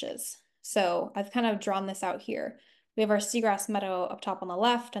salt marshes. So I've kind of drawn this out here. We have our seagrass meadow up top on the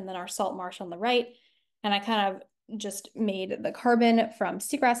left, and then our salt marsh on the right. And I kind of just made the carbon from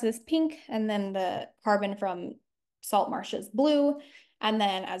seagrasses pink, and then the carbon from salt marshes blue. And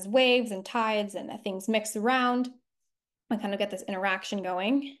then as waves and tides and things mix around, I kind of get this interaction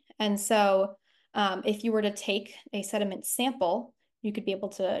going. And so if you were to take a sediment sample, you could be able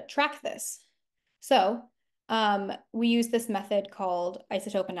to track this. So we use this method called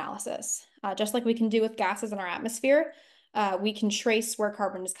isotope analysis. Just like we can do with gases in our atmosphere, we can trace where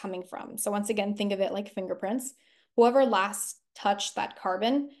carbon is coming from. So once again, think of it like fingerprints. Whoever last touched that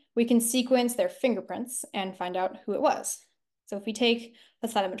carbon, we can sequence their fingerprints and find out who it was. So if we take the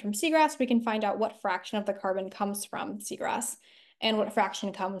sediment from seagrass, we can find out what fraction of the carbon comes from seagrass and what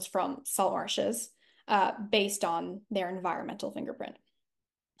fraction comes from salt marshes based on their environmental fingerprint.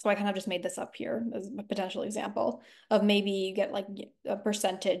 So I kind of just made this up here as a potential example of maybe you get like a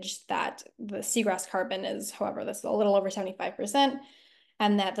percentage that the seagrass carbon is, however, this is a little over 75%,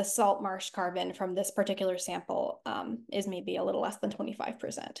 and that the salt marsh carbon from this particular sample is maybe a little less than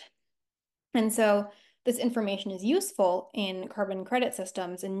 25%. And so this information is useful in carbon credit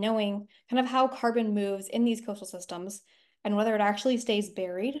systems and knowing kind of how carbon moves in these coastal systems and whether it actually stays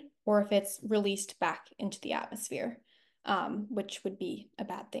buried or if it's released back into the atmosphere, which would be a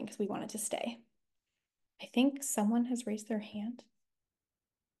bad thing because we want it to stay. I think someone has raised their hand.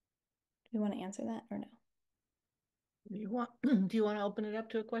 Do we want to answer that or no? Do you want to open it up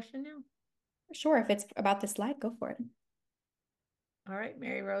to a question now? Sure, if it's about this slide, go for it. All right,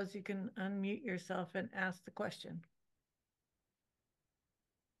 Mary Rose, you can unmute yourself and ask the question.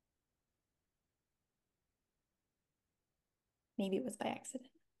 Maybe it was by accident.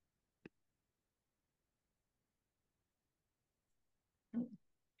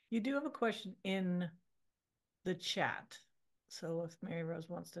 You do have a question in the chat. So if Mary Rose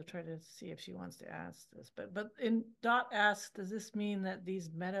wants to try to see if she wants to ask this, but in Dot asks, does this mean that these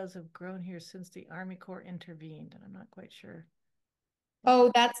meadows have grown here since the Army Corps intervened? And I'm not quite sure.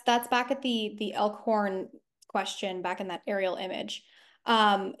 Oh, that's back at the Elkhorn question back in that aerial image.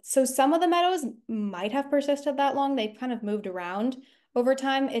 So some of the meadows might have persisted that long. They've kind of moved around over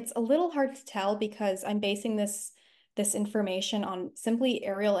time. It's a little hard to tell because I'm basing this information on simply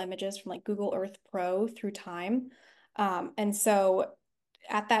aerial images from like Google Earth Pro through time. And so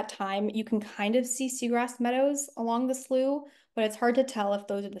at that time, you can kind of see seagrass meadows along the slough, but it's hard to tell if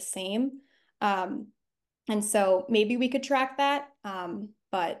those are the same. And so maybe we could track that,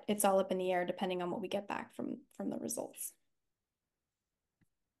 but it's all up in the air depending on what we get back from the results.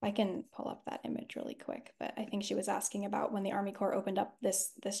 I can pull up that image really quick, but I think she was asking about when the Army Corps opened up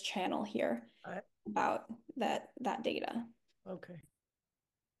this channel here about that data. Okay.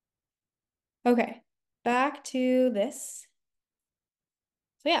 Okay, back to this.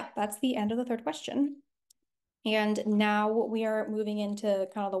 So yeah, that's the end of the third question. And now we are moving into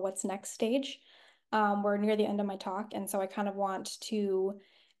kind of the what's next stage. We're near the end of my talk, and so I kind of want to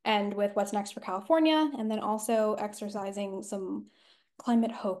end with what's next for California, and then also exercising some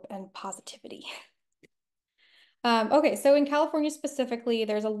climate hope and positivity. Okay, so in California specifically,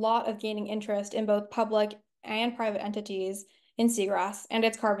 there's a lot of gaining interest in both public and private entities in seagrass and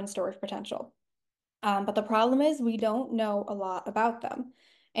its carbon storage potential. But the problem is we don't know a lot about them,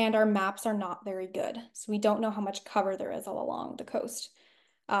 and our maps are not very good. So we don't know how much cover there is all along the coast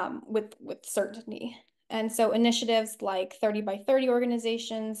with certainty. And so initiatives like 30 by 30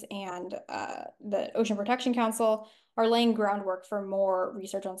 organizations and the Ocean Protection Council are laying groundwork for more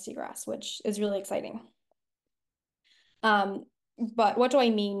research on seagrass, which is really exciting. But what do I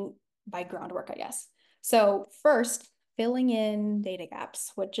mean by groundwork, I guess? So first, filling in data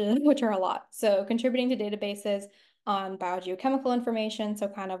gaps, which are a lot. So contributing to databases on biogeochemical information, so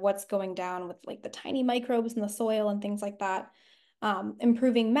kind of what's going down with like the tiny microbes in the soil and things like that.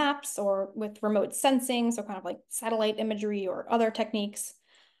 Improving maps or with remote sensing, so kind of like satellite imagery or other techniques.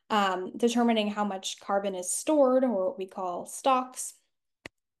 Determining how much carbon is stored, or what we call stocks.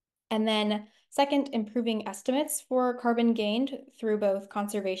 And then second, improving estimates for carbon gained through both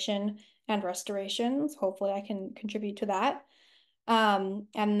conservation and restorations. Hopefully I can contribute to that. And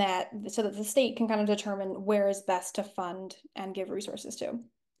that so that the state can kind of determine where is best to fund and give resources to.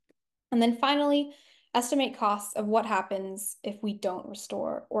 And then finally, estimate costs of what happens if we don't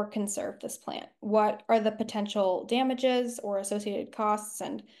restore or conserve this plant. What are the potential damages or associated costs,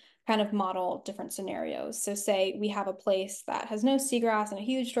 and kind of model different scenarios. So say we have a place that has no seagrass and a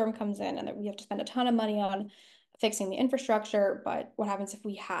huge storm comes in and that we have to spend a ton of money on fixing the infrastructure, but what happens if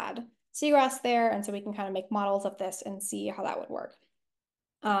we had seagrass there? And so we can kind of make models of this and see how that would work.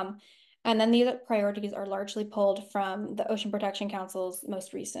 And then these priorities are largely pulled from the Ocean Protection Council's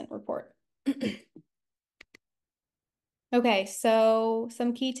most recent report. Okay, so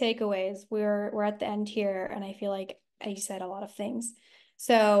some key takeaways. We're at the end here, and I feel like I said a lot of things.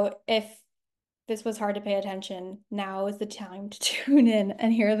 So if this was hard to pay attention, now is the time to tune in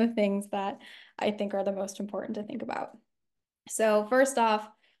and hear the things that I think are the most important to think about. So first off,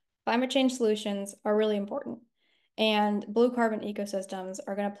 climate change solutions are really important. And blue carbon ecosystems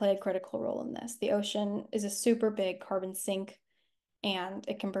are going to play a critical role in this. The ocean is a super big carbon sink, and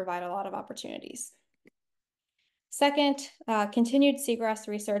it can provide a lot of opportunities. Second, continued seagrass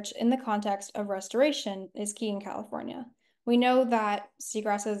research in the context of restoration is key in California. We know that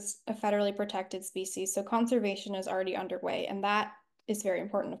seagrass is a federally protected species, so conservation is already underway, and that is very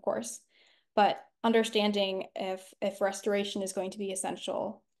important, of course. But understanding if restoration is going to be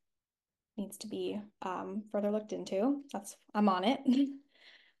essential needs to be further looked into. I'm on it.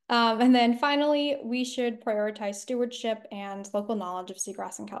 And then finally, we should prioritize stewardship and local knowledge of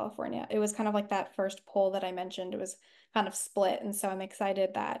seagrass in California. It was kind of like that first poll that I mentioned. It was kind of split. And so I'm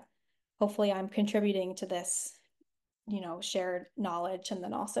excited that hopefully I'm contributing to this, shared knowledge, and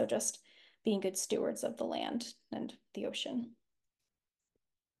then also just being good stewards of the land and the ocean.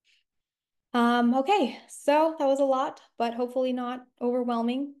 Okay, so that was a lot, but hopefully not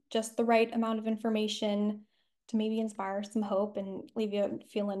overwhelming, just the right amount of information to maybe inspire some hope and leave you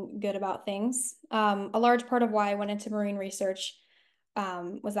feeling good about things. A large part of why I went into marine research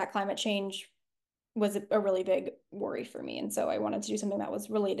was that climate change was a really big worry for me. And so I wanted to do something that was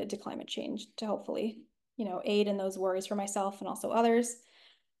related to climate change to hopefully, aid in those worries for myself and also others.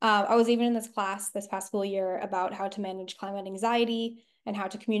 I was even in this class this past school year about how to manage climate anxiety and how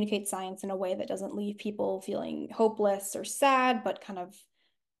to communicate science in a way that doesn't leave people feeling hopeless or sad, but kind of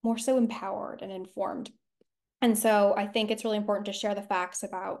more so empowered and informed. And so I think it's really important to share the facts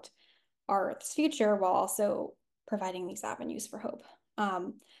about our Earth's future while also providing these avenues for hope.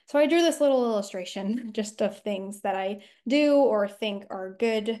 So I drew this little illustration just of things that I do or think are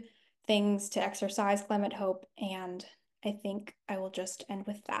good things to exercise climate hope. And I think I will just end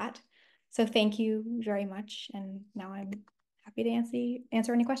with that. So thank you very much. And now I'm happy to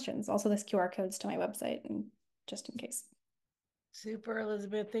answer any questions. Also, this QR code's to my website, and just in case. Super,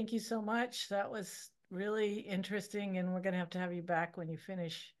 Elisabeth. Thank you so much. That was really interesting, and we're going to have you back when you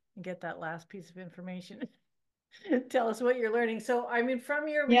finish and get that last piece of information. Tell us what you're learning. So, I mean, from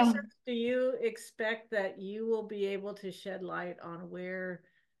your research, do you expect that you will be able to shed light on where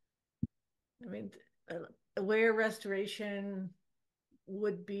restoration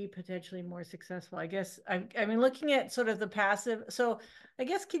would be potentially more successful? I guess I mean, looking at sort of the passive. So I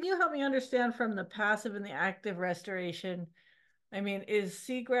guess, can you help me understand from the passive and the active restoration? I mean, is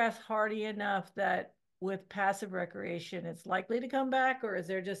seagrass hardy enough that with passive recreation, it's likely to come back, or is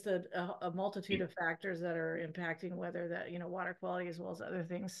there just a multitude of factors that are impacting whether that, water quality as well as other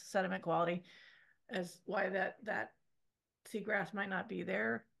things, sediment quality, as why that seagrass might not be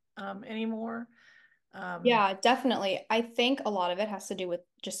there anymore? Yeah, definitely. I think a lot of it has to do with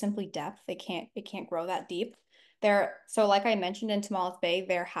just simply depth. It can't grow that deep. So like I mentioned in Tomales Bay,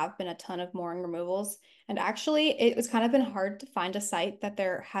 there have been a ton of mooring removals. And actually, it was kind of been hard to find a site that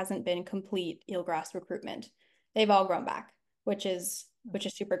there hasn't been complete eelgrass recruitment. They've all grown back, which is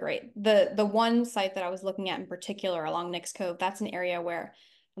super great. The one site that I was looking at in particular along Nix Cove, that's an area where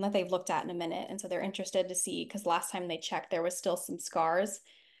and that they've looked at in a minute. And so they're interested to see because last time they checked, there was still some scars.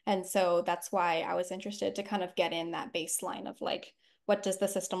 And so that's why I was interested to kind of get in that baseline of like, what does the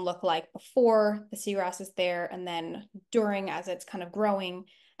system look like before the seagrass is there, and then during as it's kind of growing,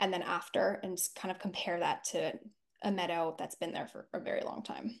 and then after, and just kind of compare that to a meadow that's been there for a very long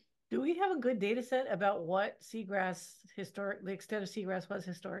time. Do we have a good data set about what seagrass the extent of seagrass was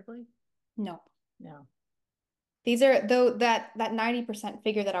historically? No. No. These are though that 90%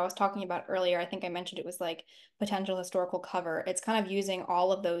 figure that I was talking about earlier, I think I mentioned it was like potential historical cover. It's kind of using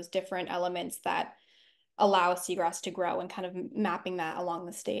all of those different elements that allow seagrass to grow and kind of mapping that along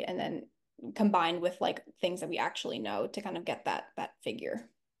the state and then combined with like things that we actually know to kind of get that figure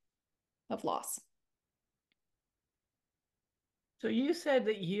of loss. So you said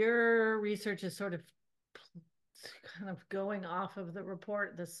that your research is sort of kind of going off of the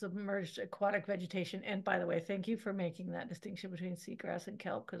report, the submerged aquatic vegetation. And by the way, thank you for making that distinction between seagrass and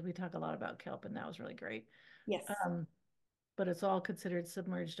kelp, because we talk a lot about kelp and that was really great. Yes. But it's all considered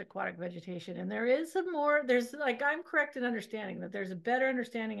submerged aquatic vegetation. And there is some more, there's like, I'm correct in understanding that there's a better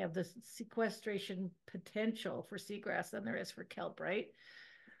understanding of the sequestration potential for seagrass than there is for kelp, right?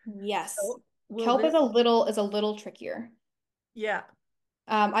 Yes. So will Kelp this, is a little trickier. yeah,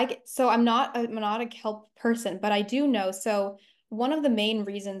 So I'm not a kelp person, but I do know. So one of the main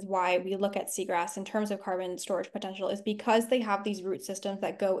reasons why we look at seagrass in terms of carbon storage potential is because they have these root systems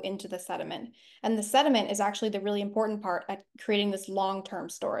that go into the sediment. And the sediment is actually the really important part at creating this long-term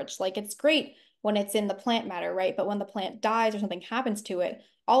storage. Like it's great when it's in the plant matter, right? But when the plant dies or something happens to it,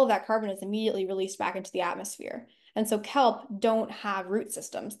 all of that carbon is immediately released back into the atmosphere. And so kelp don't have root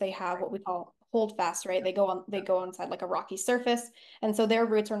systems. They have right. what we call holdfasts, right? They go inside like a rocky surface, and so their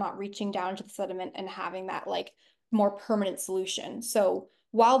roots are not reaching down into the sediment and having that like more permanent solution. So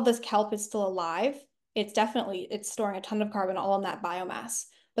while this kelp is still alive, it's storing a ton of carbon all in that biomass.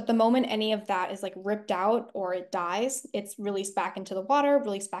 But the moment any of that is like ripped out or it dies, it's released back into the water,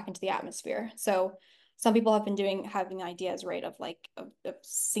 released back into the atmosphere. So some people have been having ideas, right, of like of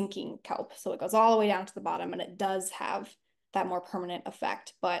sinking kelp. So it goes all the way down to the bottom and it does have that more permanent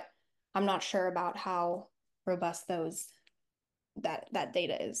effect. But I'm not sure about how robust that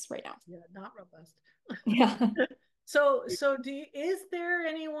data is right now. Yeah, not robust. Yeah. Is there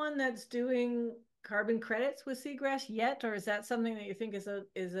anyone that's doing carbon credits with seagrass yet, or is that something that you think is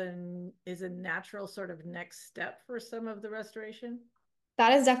a natural sort of next step for some of the restoration?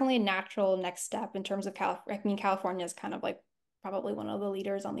 That is definitely a natural next step in terms of California. I mean, California is kind of like probably one of the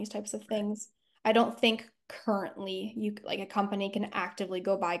leaders on these types of Right. things. I don't think currently you like a company can actively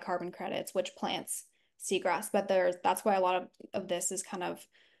go buy carbon credits, which plants seagrass, but that's why a lot of this is kind of,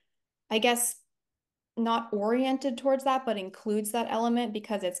 I guess, not oriented towards that, but includes that element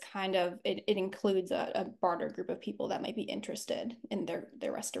because it's kind of it includes a broader group of people that might be interested in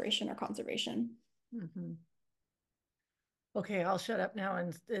their restoration or conservation. Mm-hmm. Okay, I'll shut up now.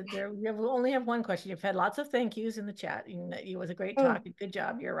 And we only have one question. You've had lots of thank yous in the chat. It was a great talk. Oh, Good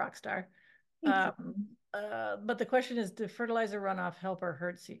job. You're a rock star. thank you. But the question is, do fertilizer runoff help or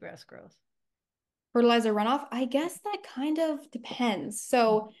hurt seagrass growth? Fertilizer runoff, I guess that kind of depends.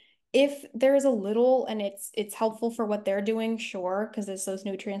 So if there is a little and it's helpful for what they're doing, sure, because it's those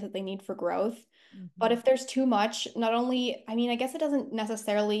nutrients that they need for growth. But Mm-hmm. if there's too much, not only, I mean, I guess it doesn't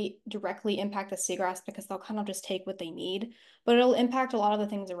necessarily directly impact the seagrass because they'll kind of just take what they need, but it'll impact a lot of the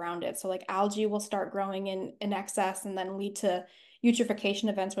things around it. So like algae will start growing in excess and then lead to eutrophication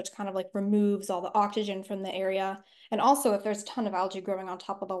events, which kind of like removes all the oxygen from the area. And also, if there's a ton of algae growing on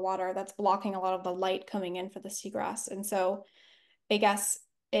top of the water, that's blocking a lot of the light coming in for the seagrass. And so I guess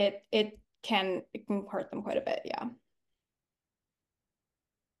it can hurt them quite a bit. Yeah.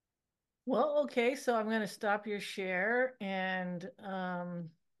 Well, okay, so I'm going to stop your share and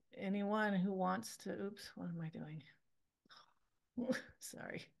anyone who wants to, oops, what am I doing?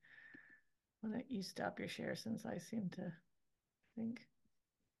 Sorry. Why don't you stop your share since I seem to think.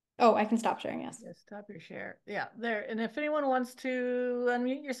 Oh, I can stop sharing. Yes. Yeah, stop your share. Yeah, there. And if anyone wants to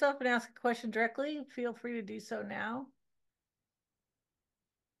unmute yourself and ask a question directly, feel free to do so now.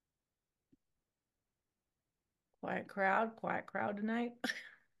 Quiet crowd tonight.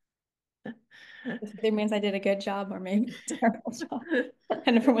 This either means I did a good job or maybe a terrible job.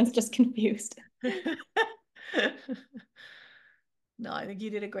 And everyone's just confused. No, I think you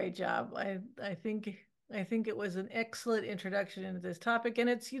did a great job. I think I think it was an excellent introduction into this topic. And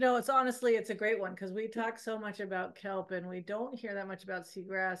it's, it's honestly, it's a great one because we talk so much about kelp and we don't hear that much about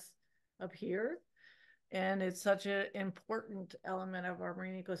seagrass up here. And it's such an important element of our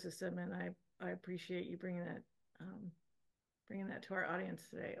marine ecosystem. And I appreciate you bringing that to our audience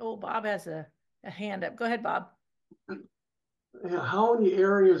today. Oh, Bob has a hand up. Go ahead, Bob. Yeah, how many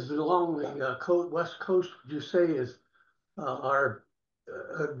areas along the west coast would you say are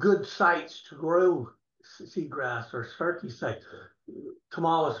good sites to grow seagrass or starkey sites?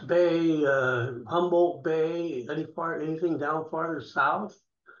 Tomales Bay, Humboldt Bay, anything down farther south?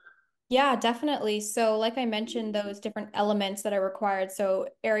 Yeah, definitely. So, like I mentioned, those different elements that are required. So,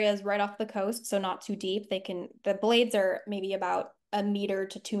 areas right off the coast, so not too deep. The blades are maybe about a meter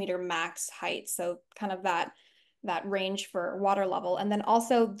to 2 meter max height. So, kind of that range for water level. And then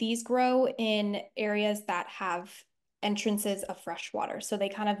also these grow in areas that have entrances of fresh water. So, they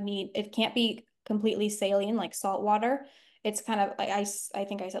kind of it can't be completely saline like salt water. It's kind of like I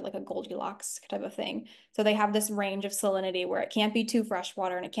think I said like a Goldilocks type of thing. So they have this range of salinity where it can't be too fresh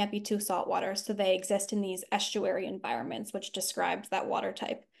water and it can't be too salt water. So they exist in these estuary environments, which describes that water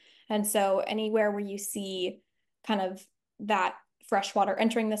type. And so anywhere where you see kind of that fresh water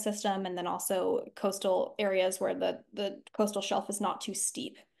entering the system, and then also coastal areas where the coastal shelf is not too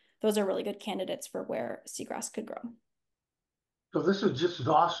steep, those are really good candidates for where seagrass could grow. So this is just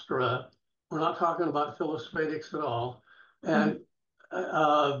Vostra. We're not talking about Philosphatics at all. Mhm. And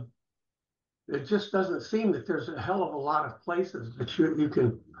uh, it just doesn't seem that there's a hell of a lot of places that you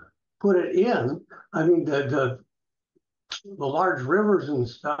can put it in. I mean, the large rivers and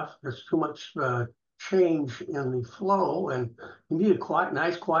stuff, there's too much change in the flow, and you need a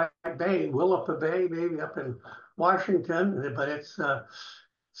nice, quiet bay, Willapa Bay, maybe up in Washington, but it's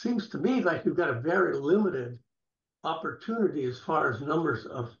seems to me like you've got a very limited opportunity as far as numbers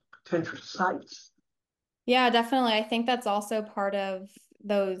of potential sites. Yeah, definitely. I think that's also part of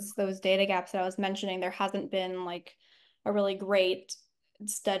those data gaps that I was mentioning. There hasn't been like a really great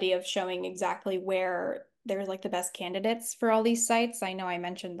study of showing exactly where there's like the best candidates for all these sites. I know I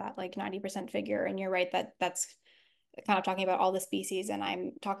mentioned that like 90% figure, and you're right that that's kind of talking about all the species, and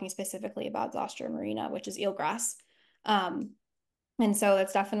I'm talking specifically about Zostera marina, which is eelgrass. Um, and so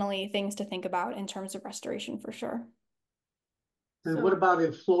that's definitely things to think about in terms of restoration for sure. And what So about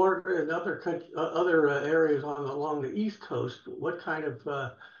in Florida and other areas along the East Coast? What kind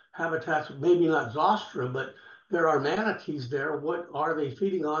of habitats? Maybe not Zostra, but there are manatees there. What are they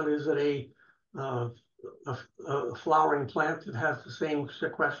feeding on? Is it uh, a flowering plant that has the same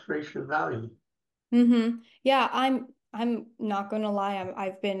sequestration value? Yeah, I'm not gonna lie.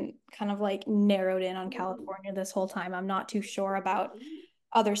 I've been kind of like narrowed in on California this whole time. I'm not too sure about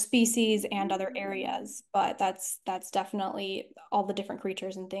other species and other areas, but that's definitely all the different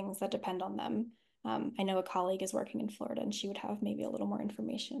creatures and things that depend on them. I know a colleague is working in Florida and she would have maybe a little more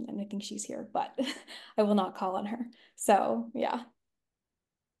information, and I think she's here, but I will not call on her. So yeah.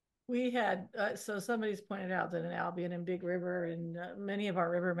 we had, so somebody's pointed out that in Albion and Big River and many of our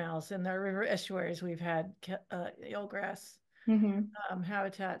river mouths and our river estuaries, we've had eelgrass Hmm.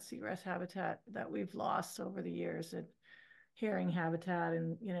 habitat, seagrass habitat that we've lost over the years, and herring habitat.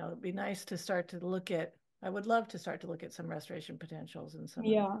 And, it'd be nice to start to look at, I would love to start to look at some restoration potentials in some of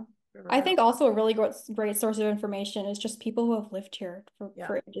the Yeah. river I mouths. think also a really great source of information is just people who have lived here Yeah.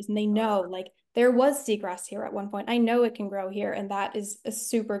 for ages, and they know like there was seagrass here at one point. I know it can grow here, and that is a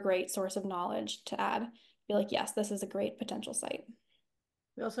super great source of knowledge to add. Be like, yes, this is a great potential site.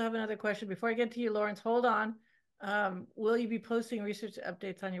 We also have another question. Before I get to you, Lawrence, hold on. Will you be posting research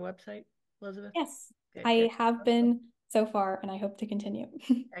updates on your website, Elisabeth? Yes, Okay, I have been so far, and I hope to continue.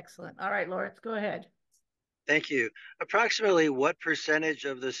 excellent. All right, Lawrence, go ahead. Thank you. Approximately what percentage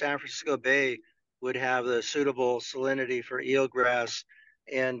of the San Francisco Bay would have the suitable salinity for eelgrass?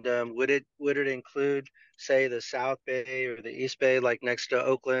 And would it include, say, the South Bay or the East Bay, like next to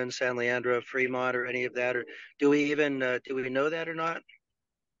Oakland, San Leandro, Fremont, or any of that? Or do we know that or not?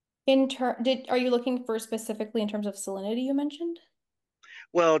 Are you looking for specifically in terms of salinity you mentioned?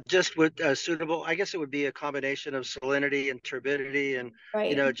 Well, just with suitable, I guess it would be a combination of salinity and turbidity, and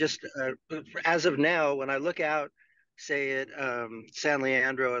Right. just as of now, when I look out, say at San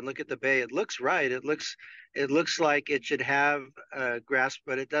Leandro and look at the bay, it looks right. It looks like it should have grass,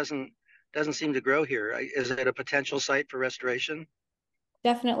 but it doesn't seem to grow here. Is it a potential site for restoration?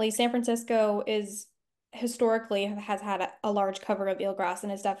 Definitely. San Francisco is historically has had a large cover of eelgrass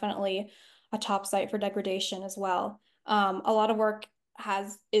and is definitely a top site for degradation as well. A lot of work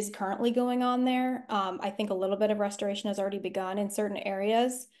is currently going on there. I think a little bit of restoration has already begun in certain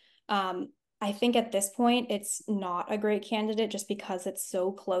areas. Um, I think at this point it's not a great candidate just because it's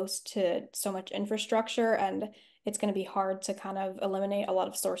so close to so much infrastructure, and it's going to be hard to kind of eliminate a lot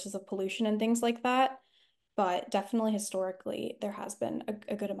of sources of pollution and things like that. But definitely historically, there has been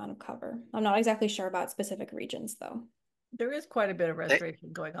a good amount of cover. I'm not exactly sure about specific regions though. There is quite a bit of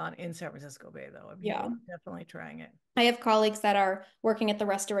restoration going on in San Francisco Bay, though. I mean, Yeah. we're definitely trying it. I have colleagues that are working at the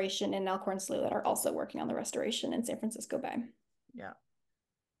restoration in Elkhorn Slough that are also working on the restoration in San Francisco Bay. Yeah.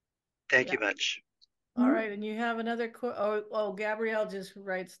 Thank you much. All right, and you have another Gabrielle just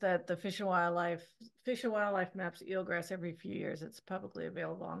writes that the Fish and Wildlife maps eelgrass every few years. It's publicly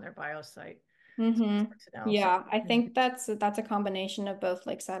available on their bio site. Yeah, I think that's a combination of both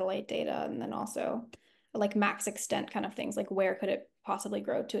like satellite data and then also like max extent kind of things, like where could it possibly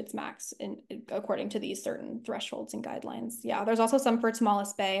grow to its max according to these certain thresholds and guidelines. Yeah, there's also some for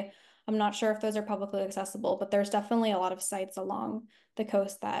smallest bay. I'm not sure if those are publicly accessible, but there's definitely a lot of sites along the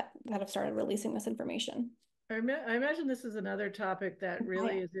coast that have started releasing this information. I imagine this is another topic that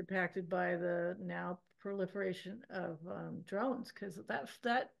really is impacted by the now proliferation of drones, because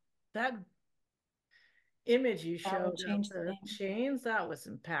that image you showed of the chains, that was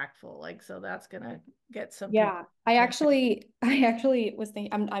impactful. Like, so that's gonna get some people. I actually was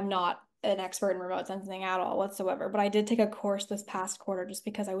thinking, I'm not an expert in remote sensing at all whatsoever, but I did take a course this past quarter just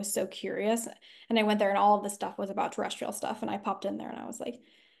because I was so curious, and I went there and all of the stuff was about terrestrial stuff, and I popped in there and I was like,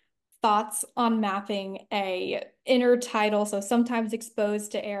 thoughts on mapping a intertidal, so sometimes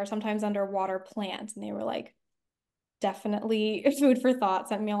exposed to air, sometimes underwater plant, and they were like, definitely food for thought.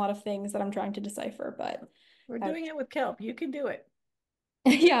 Sent me a lot of things that I'm trying to decipher, but we're doing it with kelp. You can do it.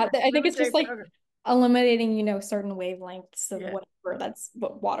 Yeah, I think it's just like eliminating, you know, certain wavelengths of whatever that's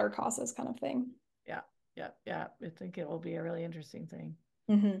what water causes kind of thing. Yeah. I think it will be a really interesting thing.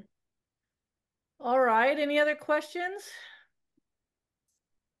 All right. Any other questions?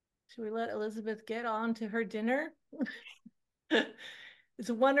 Should we let Elisabeth get on to her dinner?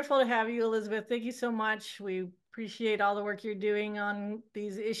 It's wonderful to have you, Elisabeth. Thank you so much. We appreciate all the work you're doing on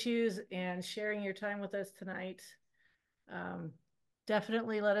these issues and sharing your time with us tonight.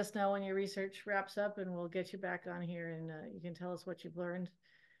 Definitely let us know when your research wraps up and we'll get you back on here and you can tell us what you've learned.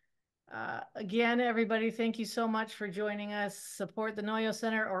 Again, everybody, thank you so much for joining us. Support the Noyo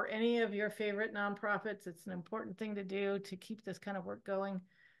Center or any of your favorite nonprofits. It's an important thing to do to keep this kind of work going.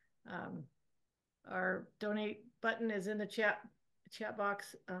 Our donate button is in the chat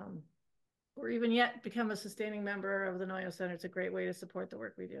box, or even yet become a sustaining member of the Noyo Center. It's a great way to support the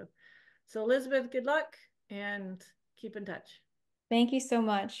work we do. So Elisabeth, good luck and keep in touch. Thank you so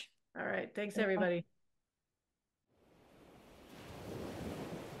much. All right. Thanks, everybody.